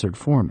answered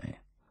for me.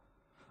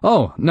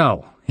 "Oh,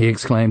 no," he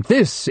exclaimed.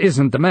 "This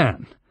isn't the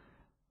man."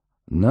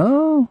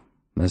 "No?"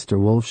 Mr.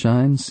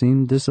 Wolfshine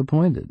seemed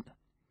disappointed.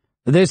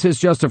 "This is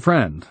just a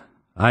friend.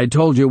 I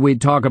told you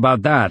we'd talk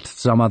about that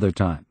some other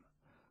time."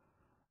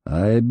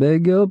 "I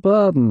beg your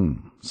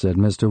pardon," said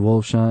Mr.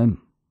 Wolfshine.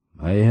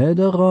 "I had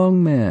a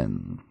wrong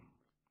man."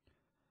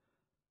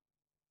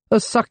 A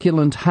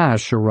succulent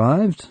hash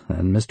arrived,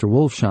 and Mr.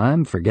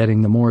 Wolfshine,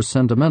 forgetting the more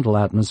sentimental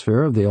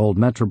atmosphere of the old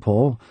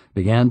metropole,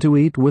 began to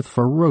eat with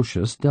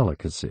ferocious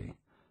delicacy.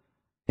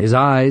 His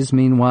eyes,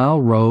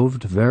 meanwhile,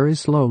 roved very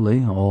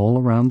slowly all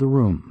around the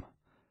room.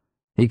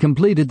 He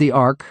completed the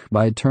arc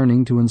by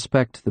turning to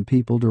inspect the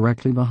people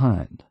directly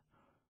behind.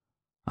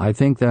 I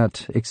think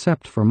that,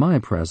 except for my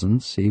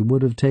presence, he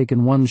would have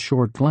taken one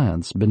short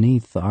glance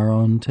beneath our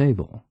own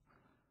table.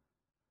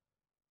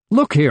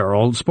 "Look here,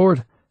 old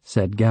sport,"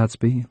 said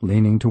Gatsby,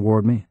 leaning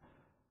toward me.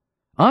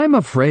 "I'm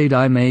afraid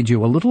I made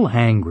you a little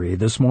angry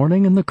this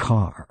morning in the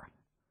car."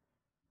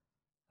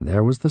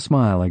 There was the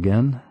smile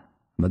again,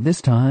 but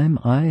this time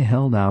I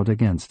held out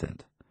against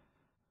it.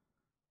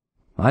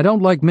 "I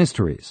don't like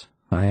mysteries,"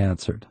 I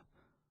answered,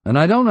 "and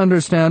I don't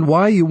understand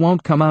why you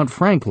won't come out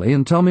frankly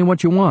and tell me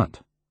what you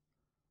want.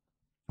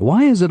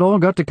 Why has it all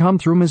got to come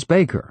through Miss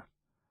Baker?"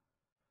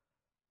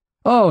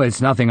 "Oh, it's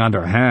nothing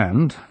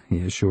underhand," he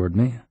assured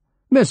me.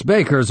 "Miss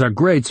Baker's a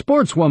great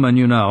sportswoman,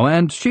 you know,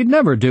 and she'd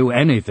never do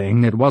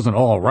anything that wasn't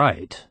all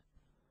right."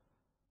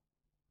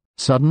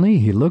 Suddenly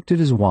he looked at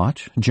his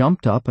watch,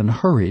 jumped up, and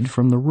hurried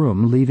from the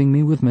room, leaving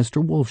me with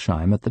Mr.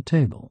 Wolfshine at the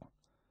table.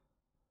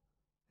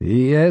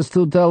 "He has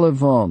to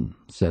telephone,"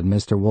 said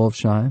Mr.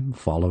 Wolfshine,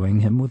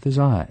 following him with his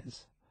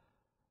eyes.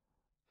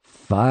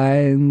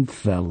 "Fine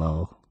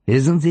fellow,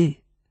 isn't he?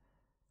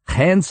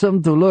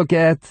 Handsome to look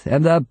at,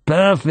 and a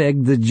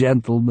perfect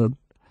gentleman."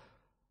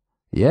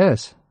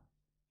 "Yes."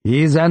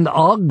 "He's an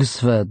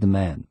Oxford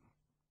man."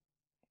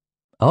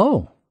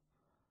 "Oh."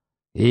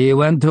 "He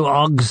went to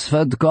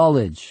Oxford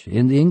College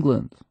in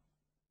England."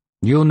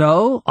 "You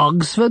know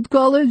Oxford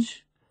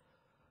College?"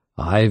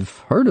 "I've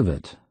heard of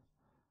it."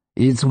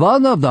 "It's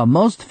one of the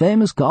most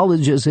famous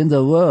colleges in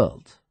the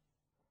world."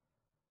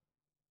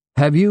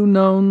 "Have you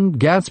known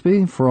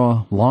Gatsby for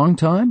a long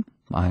time?"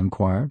 I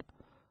inquired.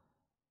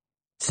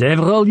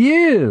 "Several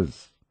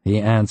years," he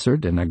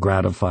answered in a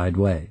gratified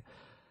way.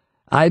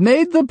 "I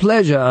made the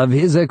pleasure of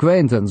his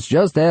acquaintance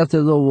just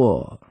after the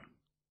war.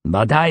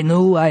 But I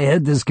knew I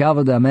had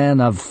discovered a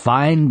man of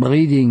fine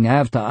breeding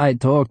after I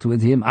talked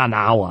with him an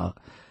hour.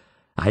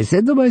 I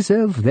said to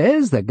myself,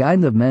 there's the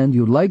kind of man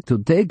you'd like to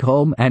take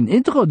home and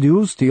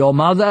introduce to your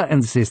mother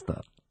and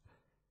sister."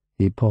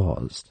 He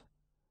paused.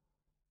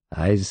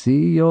 "I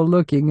see you're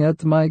looking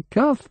at my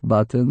cuff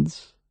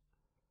buttons."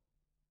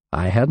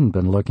 I hadn't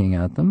been looking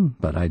at them,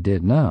 but I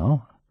did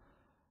now.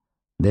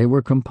 They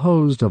were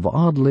composed of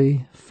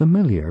oddly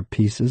familiar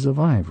pieces of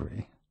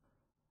ivory.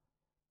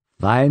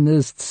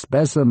 "Finest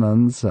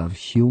specimens of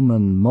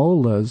human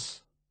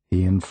molars,"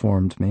 he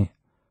informed me.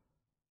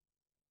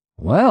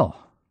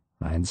 "Well,"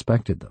 I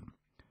inspected them.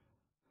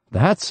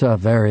 "That's a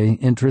very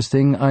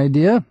interesting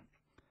idea."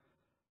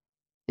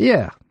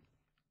 "Yeah."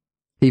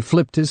 He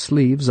flipped his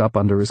sleeves up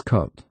under his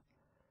coat.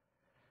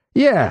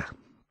 "Yeah,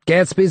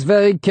 Gatsby's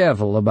very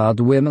careful about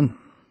women.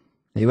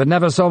 He would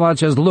never so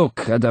much as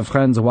look at a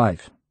friend's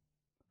wife."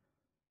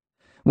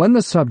 When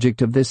the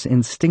subject of this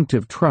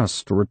instinctive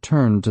trust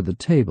returned to the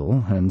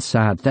table and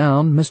sat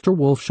down, Mr.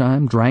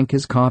 Wolfshine drank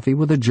his coffee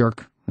with a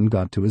jerk and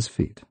got to his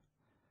feet.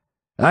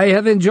 "I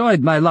have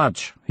enjoyed my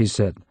lunch," he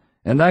said,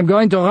 "and I'm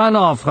going to run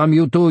off from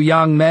you two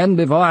young men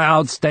before I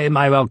outstay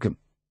my welcome."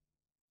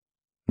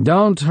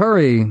 "Don't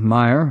hurry,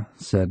 Meyer,"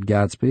 said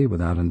Gatsby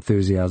without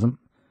enthusiasm.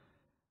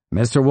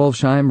 Mr.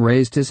 Wolfshine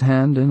raised his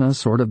hand in a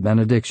sort of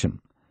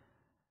benediction.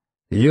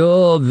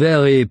 "You're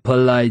very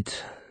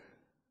polite,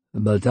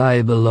 but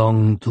I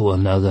belong to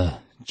another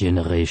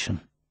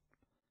generation,"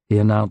 he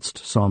announced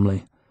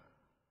solemnly.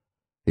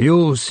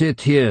 "You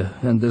sit here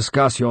and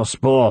discuss your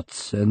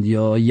sports and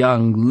your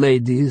young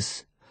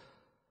ladies,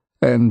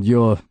 and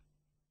your—"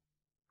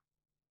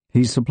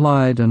 He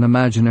supplied an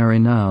imaginary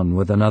noun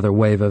with another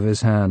wave of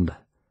his hand.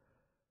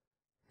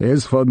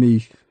 "As for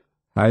me,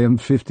 I am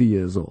 50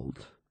 years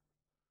old,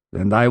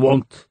 and I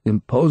won't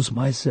impose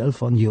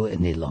myself on you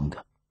any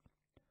longer."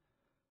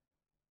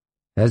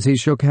 As he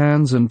shook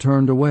hands and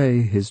turned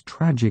away, his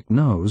tragic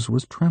nose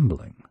was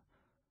trembling.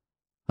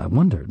 I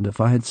wondered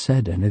if I had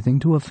said anything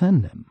to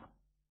offend him.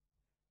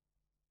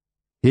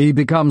 "He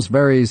becomes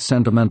very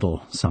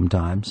sentimental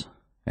sometimes,"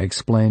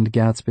 explained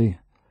Gatsby.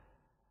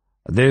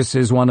 "This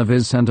is one of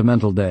his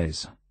sentimental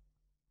days.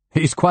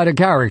 He's quite a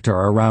character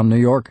around New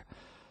York,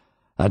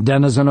 a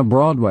denizen of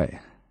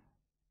Broadway."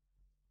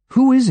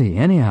 "Who is he,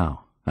 anyhow?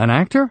 An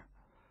actor?"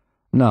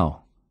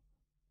 "No."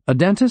 "A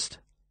dentist?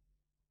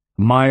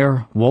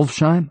 Meyer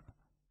Wolfshine?"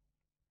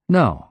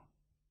 "No."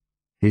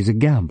 He's a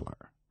gambler."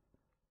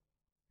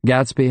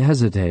 Gatsby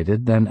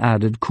hesitated, then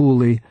added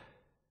coolly,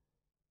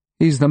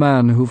 "He's the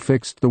man who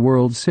fixed the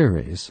World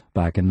Series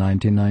back in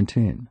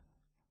 1919.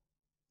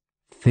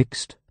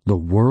 "Fixed the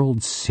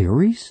World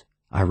Series?"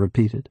 I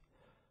repeated.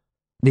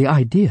 The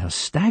idea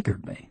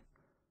staggered me.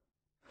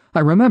 I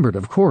remembered,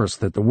 of course,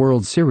 that the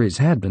World Series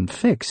had been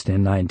fixed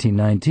in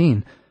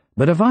 1919,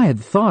 but if I had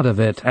thought of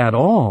it at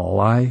all,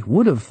 I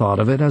would have thought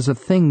of it as a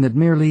thing that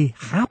merely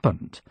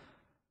happened,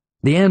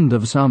 the end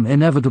of some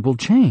inevitable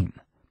chain.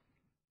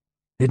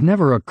 It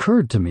never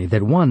occurred to me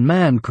that one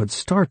man could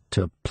start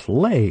to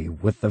play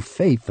with the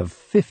faith of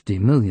 50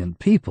 million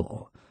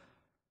people,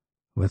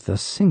 with the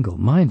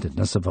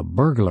single-mindedness of a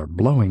burglar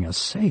blowing a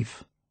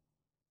safe.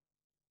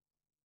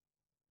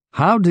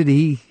 "How did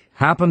he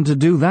happen to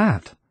do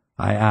that?"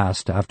 I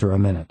asked after a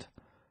minute.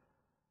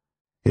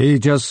 "He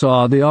just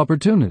saw the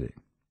opportunity."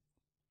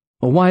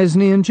 "Well, why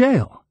isn't he in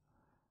jail?"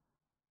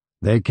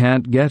 "They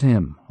can't get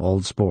him,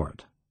 old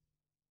sport.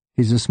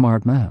 He's a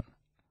smart man."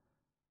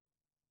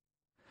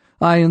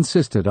 I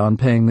insisted on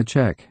paying the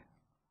check.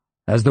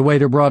 As the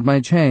waiter brought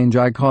my change,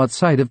 I caught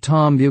sight of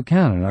Tom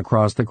Buchanan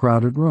across the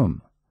crowded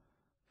room.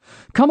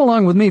 "Come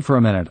along with me for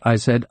a minute," I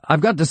said.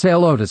 "I've got to say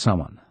hello to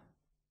someone."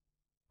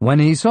 When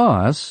he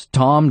saw us,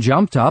 Tom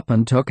jumped up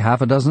and took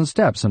half a dozen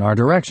steps in our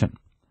direction.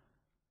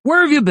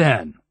 "Where have you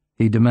been?"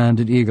 he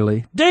demanded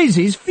eagerly.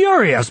 "Daisy's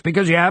furious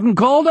because you haven't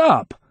called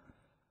up."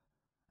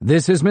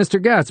 "This is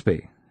Mr.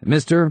 Gatsby,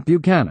 Mr.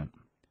 Buchanan."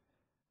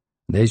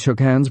 They shook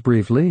hands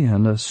briefly,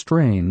 and a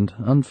strained,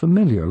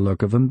 unfamiliar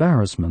look of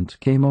embarrassment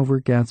came over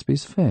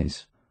Gatsby's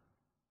face.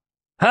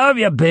 "How have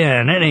you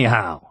been,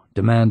 anyhow?"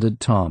 demanded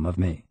Tom of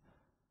me.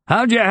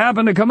 "How'd you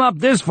happen to come up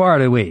this far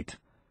to eat?"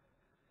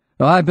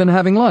 "I've been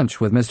having lunch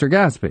with Mr.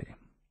 Gatsby."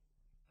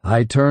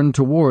 I turned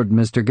toward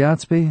Mr.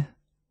 Gatsby,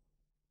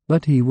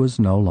 but he was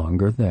no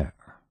longer there.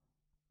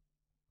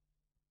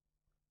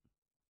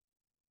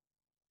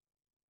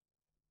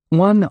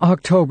 "One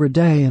October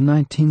day in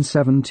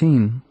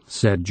 1917,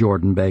 said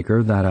Jordan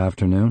Baker that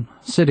afternoon,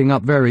 sitting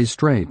up very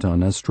straight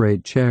on a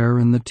straight chair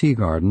in the tea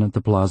garden at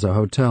the Plaza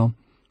Hotel.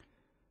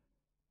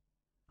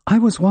 "I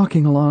was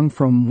walking along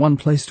from one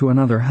place to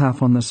another,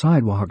 half on the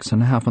sidewalks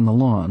and half on the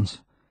lawns.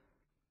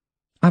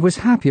 I was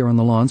happier on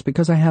the lawns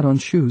because I had on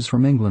shoes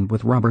from England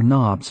with rubber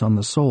knobs on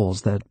the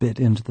soles that bit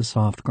into the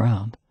soft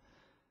ground.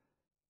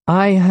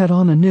 I had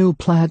on a new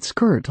plaid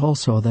skirt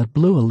also that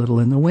blew a little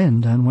in the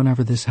wind, and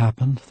whenever this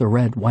happened, the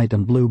red, white,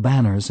 and blue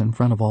banners in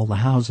front of all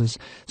the houses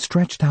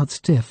stretched out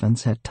stiff and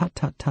said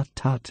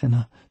tut-tut-tut-tut in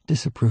a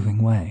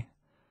disapproving way.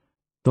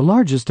 The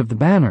largest of the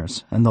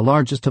banners and the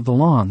largest of the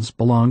lawns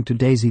belonged to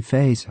Daisy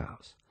Fay's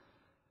house.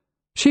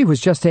 She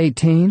was just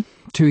 18,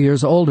 2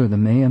 years older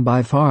than me, and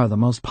by far the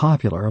most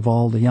popular of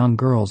all the young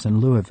girls in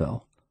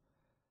Louisville.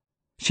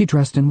 She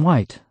dressed in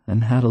white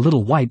and had a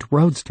little white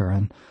roadster,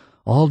 and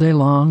all day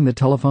long the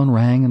telephone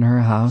rang in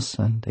her house,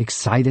 and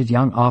excited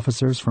young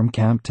officers from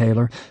Camp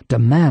Taylor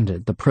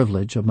demanded the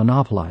privilege of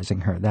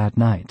monopolizing her that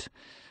night,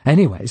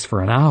 anyways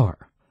for an hour.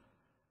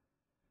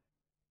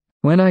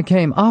 When I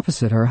came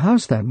opposite her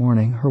house that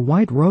morning, her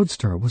white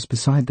roadster was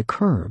beside the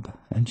curb,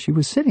 and she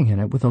was sitting in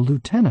it with a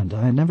lieutenant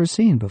I had never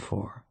seen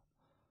before.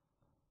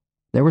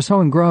 They were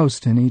so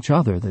engrossed in each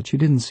other that she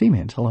didn't see me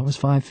until I was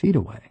 5 feet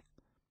away.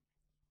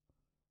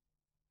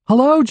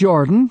 "Hello,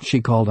 Jordan,"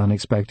 she called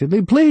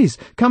unexpectedly. "Please,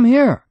 come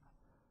here."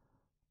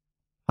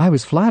 I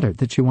was flattered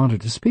that she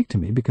wanted to speak to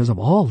me because of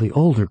all the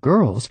older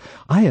girls,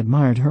 I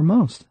admired her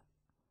most.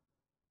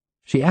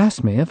 She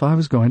asked me if I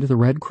was going to the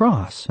Red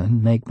Cross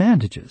and make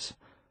bandages.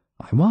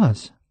 I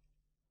was.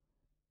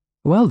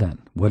 Well then,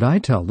 would I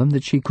tell them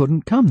that she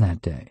couldn't come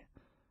that day?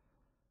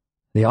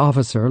 The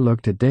officer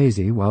looked at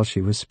Daisy while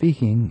she was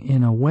speaking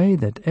in a way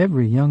that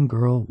every young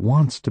girl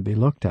wants to be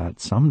looked at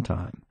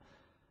sometime.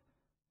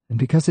 And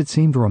because it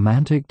seemed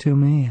romantic to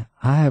me,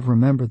 I have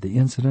remembered the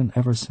incident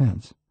ever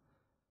since.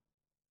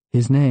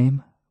 His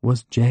name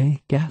was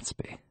J.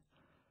 Gatsby,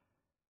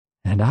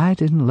 and I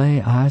didn't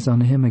lay eyes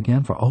on him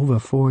again for over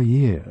 4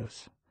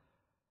 years.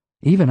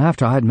 Even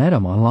after I'd met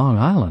him on Long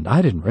Island,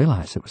 I didn't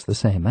realize it was the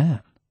same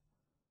man.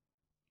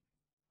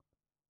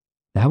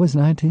 That was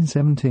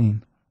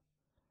 1917.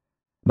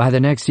 By the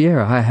next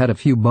year, I had a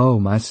few beaux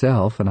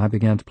myself, and I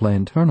began to play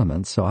in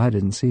tournaments, so I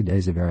didn't see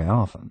Daisy very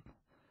often.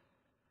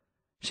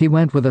 She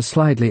went with a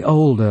slightly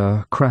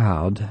older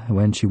crowd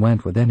when she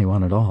went with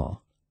anyone at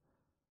all.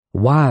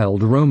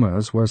 Wild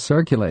rumors were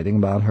circulating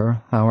about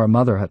her, how her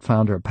mother had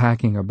found her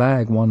packing her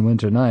bag one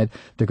winter night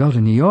to go to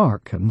New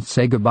York and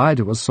say goodbye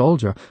to a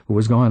soldier who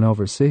was going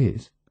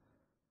overseas.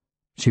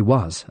 She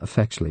was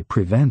effectually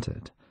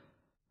prevented,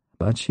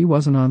 but she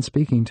wasn't on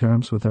speaking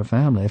terms with her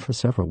family for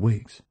several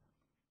weeks.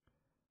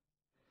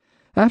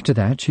 After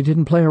that, she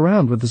didn't play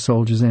around with the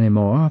soldiers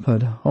anymore,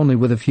 but only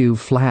with a few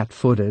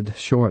flat-footed,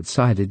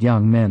 short-sighted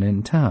young men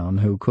in town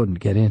who couldn't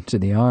get into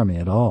the army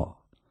at all.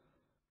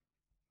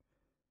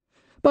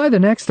 By the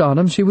next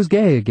autumn, she was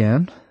gay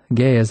again,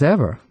 gay as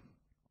ever.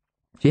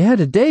 She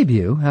had a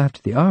debut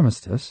after the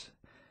armistice,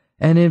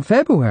 and in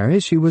February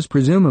she was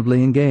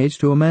presumably engaged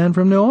to a man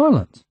from New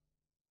Orleans.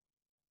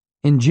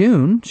 In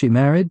June, she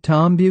married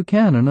Tom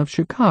Buchanan of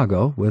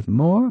Chicago with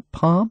more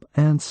pomp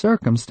and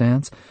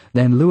circumstance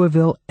than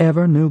Louisville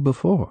ever knew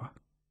before.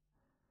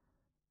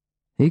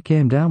 He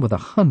came down with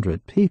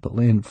 100 people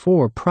in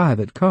 4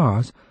 private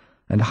cars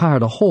and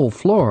hired a whole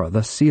floor of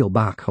the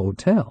Seelbach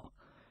Hotel.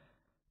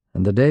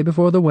 And the day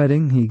before the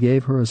wedding, he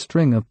gave her a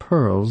string of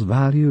pearls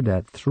valued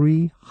at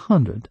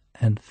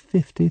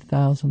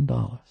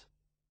 $350,000.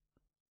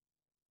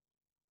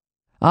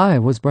 I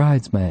was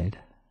bridesmaid.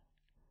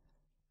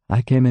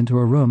 I came into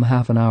her room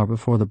half an hour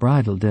before the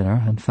bridal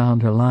dinner and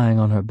found her lying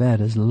on her bed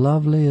as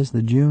lovely as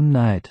the June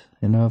night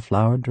in her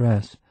flowered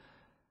dress,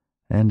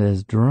 and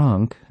as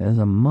drunk as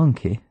a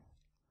monkey.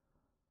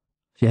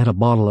 She had a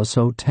bottle of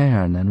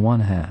Sauterne in one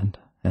hand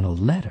and a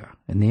letter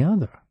in the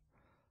other.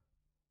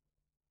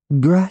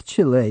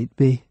 "Gratulate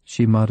me,"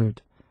 she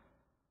muttered.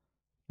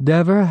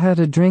 "Never had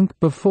a drink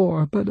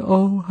before, but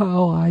oh,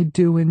 how I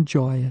do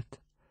enjoy it."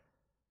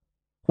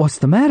 "What's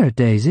the matter,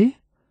 Daisy?"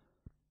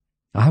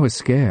 I was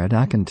scared.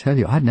 I can tell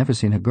you, I'd never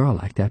seen a girl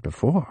like that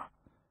before.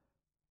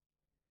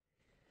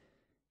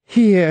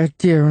 "Here,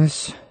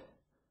 dearest."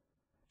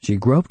 She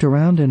groped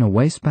around in a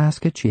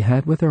wastebasket she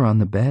had with her on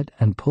the bed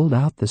and pulled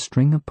out the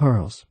string of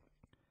pearls.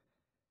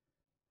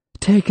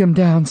 "Take 'em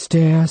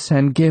downstairs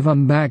and give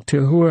 'em back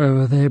to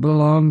whoever they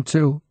belong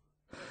to.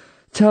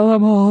 Tell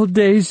 'em all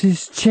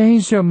Daisy's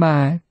changed her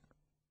mind.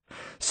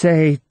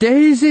 Say,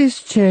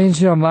 Daisy's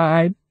changed her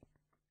mind."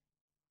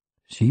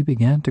 She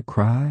began to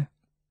cry.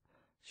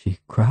 She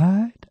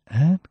cried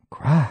and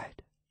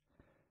cried.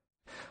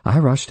 I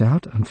rushed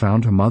out and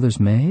found her mother's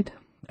maid,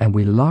 and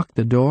we locked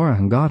the door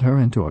and got her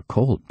into a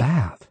cold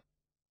bath.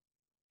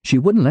 She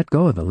wouldn't let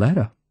go of the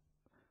letter.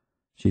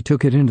 She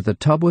took it into the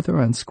tub with her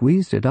and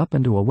squeezed it up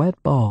into a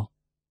wet ball,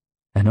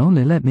 and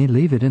only let me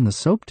leave it in the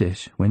soap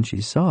dish when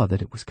she saw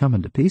that it was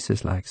coming to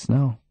pieces like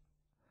snow.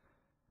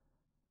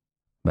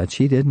 But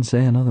she didn't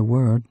say another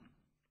word.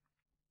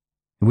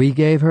 We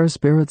gave her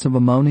spirits of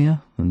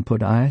ammonia and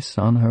put ice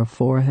on her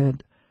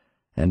forehead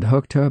and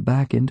hooked her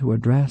back into a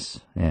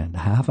dress, and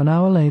half an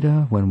hour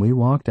later, when we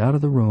walked out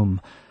of the room,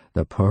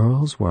 the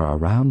pearls were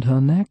around her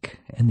neck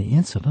and the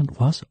incident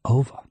was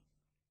over.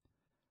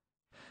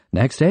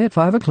 Next day at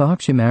 5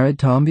 o'clock she married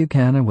Tom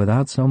Buchanan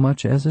without so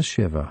much as a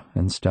shiver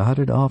and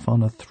started off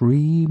on a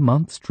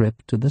 3-month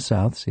trip to the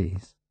South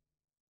Seas.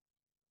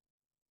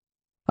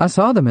 I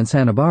saw them in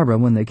Santa Barbara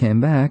when they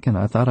came back, and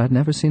I thought I'd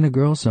never seen a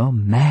girl so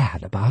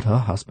mad about her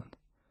husband.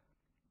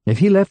 If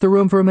he left the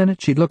room for a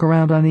minute, she'd look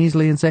around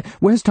uneasily and say,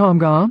 "Where's Tom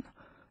gone?"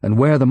 and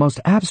wear the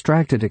most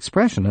abstracted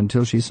expression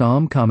until she saw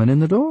him coming in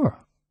the door.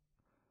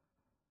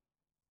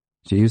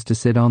 She used to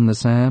sit on the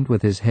sand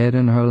with his head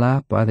in her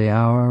lap by the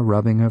hour,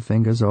 rubbing her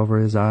fingers over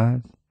his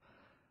eyes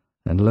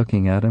and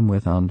looking at him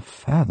with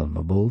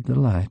unfathomable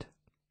delight.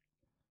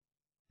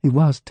 It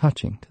was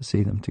touching to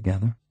see them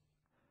together.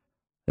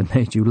 It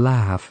made you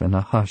laugh in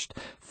a hushed,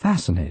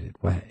 fascinated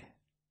way.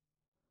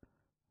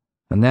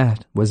 And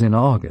that was in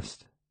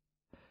August.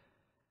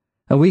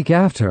 A week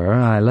after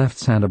I left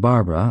Santa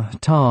Barbara,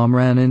 Tom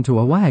ran into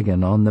a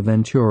wagon on the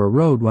Ventura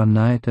Road one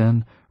night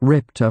and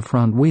ripped a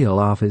front wheel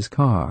off his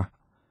car.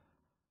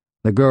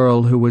 The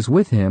girl who was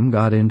with him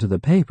got into the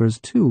papers,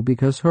 too,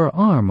 because her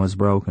arm was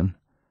broken.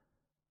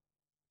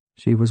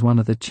 She was one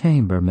of the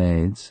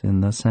chambermaids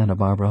in the Santa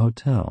Barbara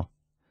Hotel.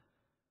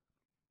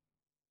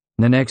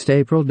 The next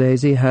April,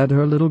 Daisy had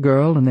her little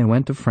girl, and they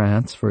went to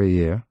France for a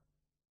year.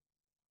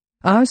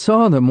 I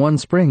saw them one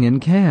spring in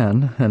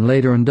Cannes and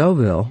later in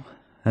Deauville,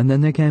 and then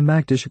they came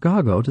back to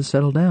Chicago to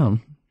settle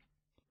down.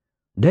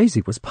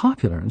 Daisy was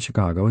popular in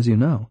Chicago, as you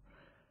know.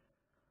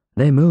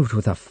 They moved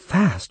with a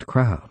fast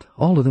crowd,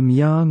 all of them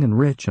young and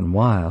rich and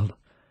wild,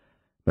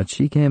 but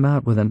she came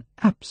out with an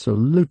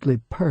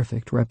absolutely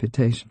perfect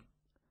reputation.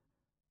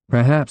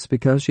 Perhaps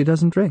because she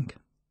doesn't drink.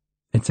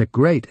 It's a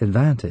great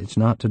advantage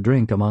not to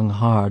drink among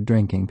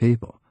hard-drinking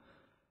people.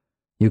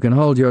 You can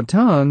hold your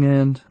tongue,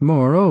 and,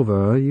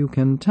 moreover, you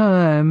can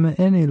time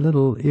any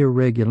little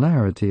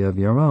irregularity of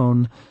your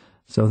own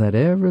so that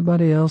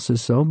everybody else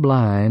is so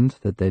blind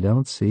that they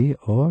don't see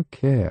or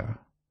care.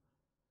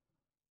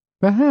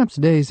 Perhaps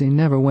Daisy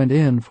never went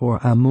in for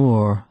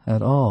amour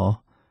at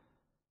all,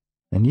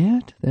 and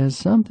yet there's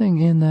something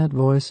in that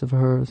voice of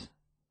hers.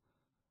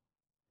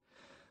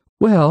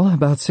 Well,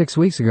 about 6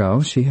 weeks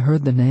ago, she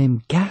heard the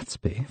name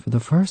Gatsby for the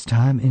first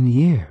time in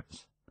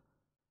years.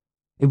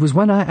 It was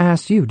when I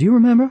asked you, do you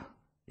remember,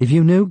 if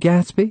you knew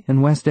Gatsby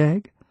in West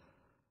Egg?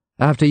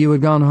 After you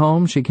had gone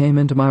home, she came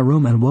into my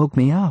room and woke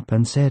me up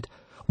and said,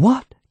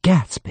 "What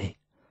Gatsby?"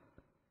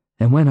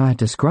 And when I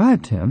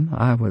described him,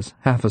 I was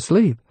half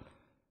asleep.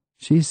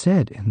 She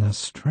said in the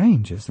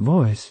strangest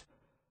voice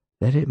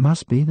that it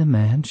must be the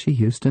man she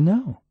used to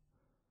know.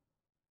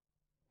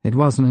 It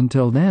wasn't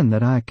until then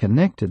that I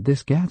connected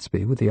this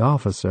Gatsby with the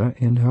officer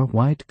in her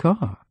white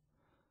car.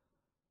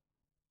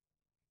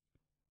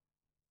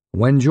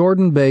 When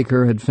Jordan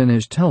Baker had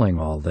finished telling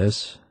all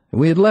this,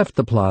 we had left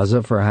the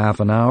plaza for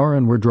half an hour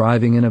and were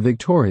driving in a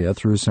Victoria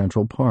through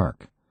Central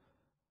Park.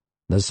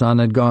 The sun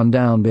had gone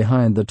down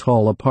behind the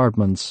tall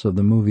apartments of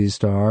the movie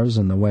stars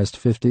in the West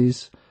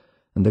 50s,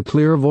 and the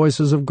clear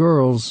voices of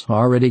girls,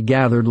 already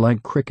gathered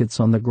like crickets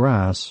on the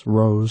grass,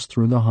 rose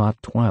through the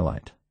hot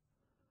twilight.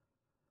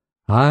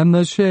 I'm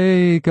the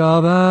Sheikh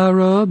of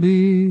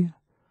Araby.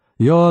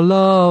 Your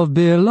love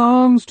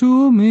belongs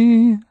to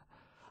me.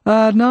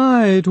 At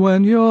night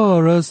when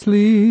you're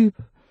asleep,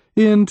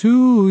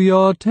 into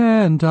your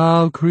tent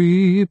I'll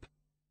creep.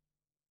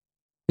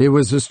 It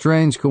was a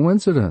strange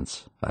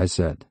coincidence, I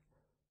said.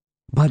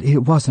 But it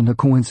wasn't a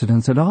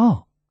coincidence at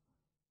all.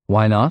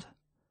 Why not?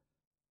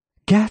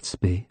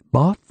 Gatsby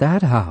bought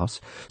that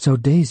house so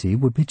Daisy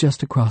would be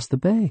just across the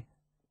bay.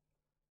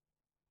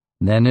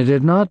 Then it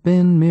had not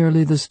been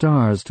merely the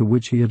stars to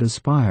which he had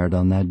aspired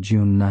on that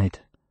June night.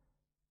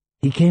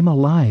 He came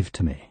alive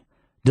to me,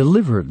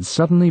 delivered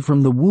suddenly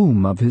from the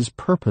womb of his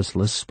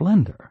purposeless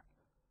splendor.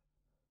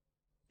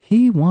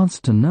 He wants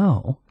to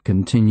know,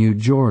 continued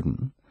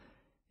Jordan,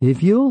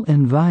 if you'll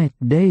invite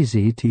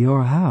Daisy to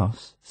your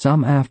house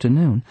some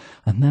afternoon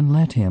and then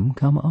let him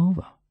come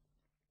over.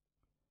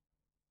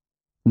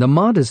 The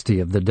modesty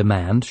of the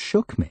demand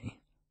shook me.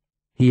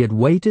 He had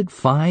waited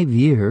 5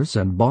 years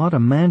and bought a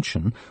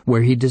mansion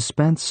where he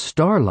dispensed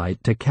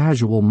starlight to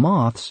casual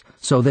moths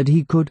so that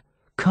he could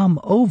come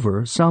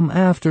over some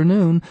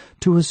afternoon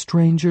to a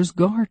stranger's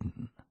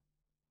garden.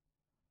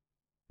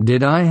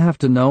 Did I have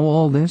to know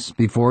all this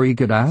before he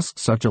could ask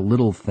such a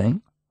little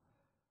thing?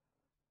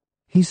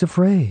 He's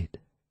afraid.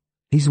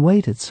 He's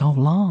waited so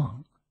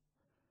long.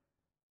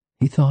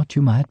 He thought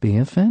you might be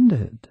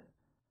offended.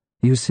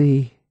 You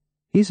see,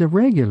 he's a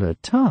regular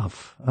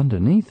tough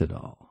underneath it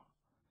all.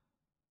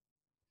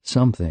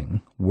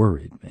 Something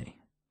worried me.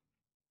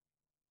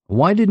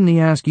 Why didn't he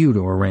ask you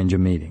to arrange a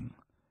meeting?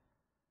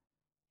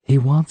 He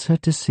wants her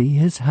to see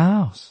his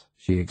house,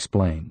 she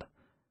explained,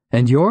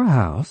 and your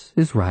house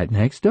is right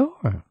next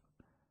door.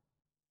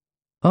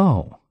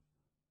 Oh.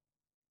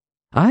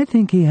 I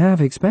think he half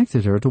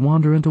expected her to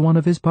wander into one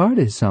of his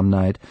parties some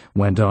night,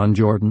 went on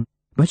Jordan,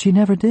 but she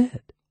never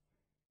did.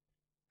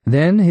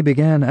 Then he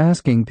began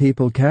asking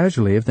people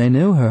casually if they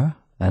knew her,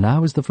 and I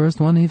was the first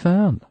one he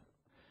found.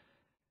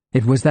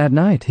 It was that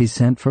night he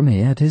sent for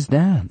me at his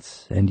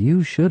dance, and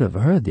you should have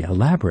heard the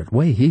elaborate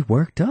way he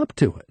worked up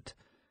to it.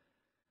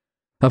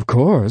 Of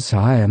course,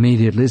 I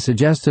immediately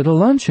suggested a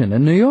luncheon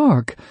in New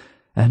York,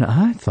 and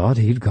I thought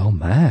he'd go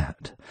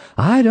mad.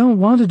 I don't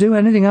want to do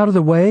anything out of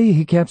the way,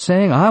 he kept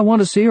saying. I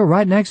want to see her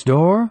right next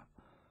door.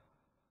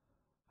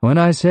 When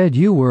I said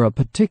you were a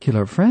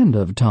particular friend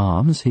of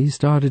Tom's, he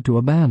started to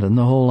abandon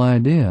the whole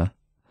idea.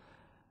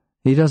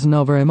 He doesn't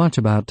know very much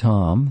about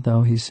Tom,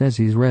 though he says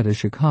he's read a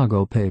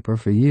Chicago paper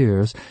for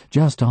years,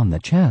 just on the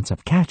chance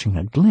of catching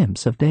a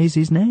glimpse of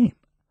Daisy's name.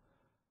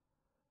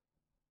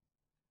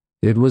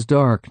 It was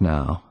dark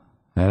now,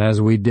 and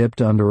as we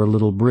dipped under a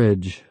little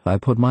bridge, I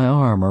put my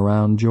arm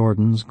around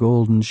Jordan's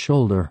golden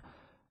shoulder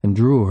and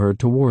drew her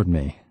toward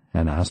me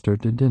and asked her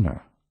to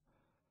dinner.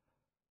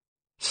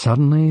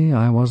 Suddenly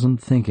I wasn't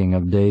thinking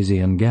of Daisy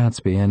and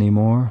Gatsby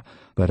anymore,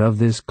 but of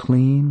this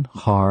clean,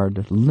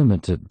 hard,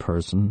 limited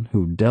person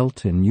who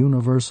dealt in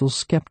universal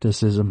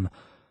skepticism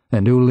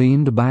and who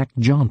leaned back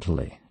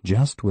jauntily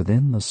just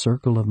within the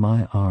circle of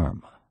my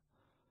arm.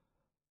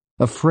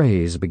 A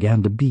phrase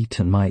began to beat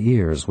in my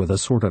ears with a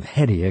sort of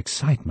heady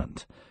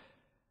excitement.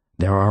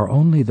 There are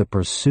only the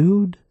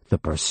pursued, the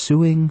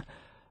pursuing,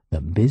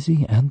 the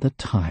busy and the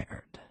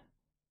tired.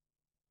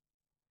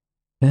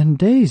 And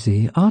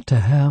Daisy ought to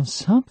have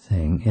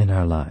something in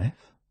her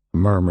life,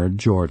 murmured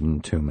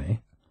Jordan to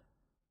me.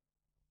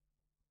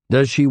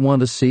 Does she want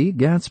to see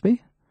Gatsby?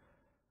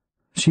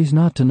 She's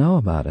not to know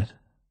about it.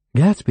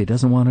 Gatsby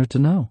doesn't want her to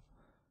know.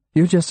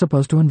 You're just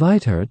supposed to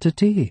invite her to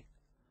tea.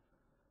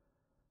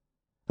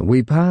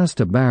 We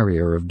passed a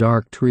barrier of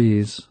dark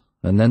trees,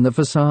 and then the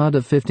facade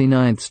of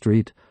 59th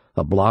Street,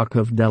 a block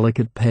of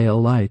delicate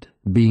pale light,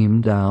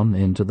 beamed down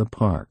into the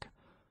park.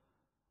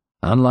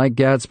 Unlike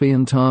Gatsby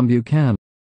and Tom Buchanan,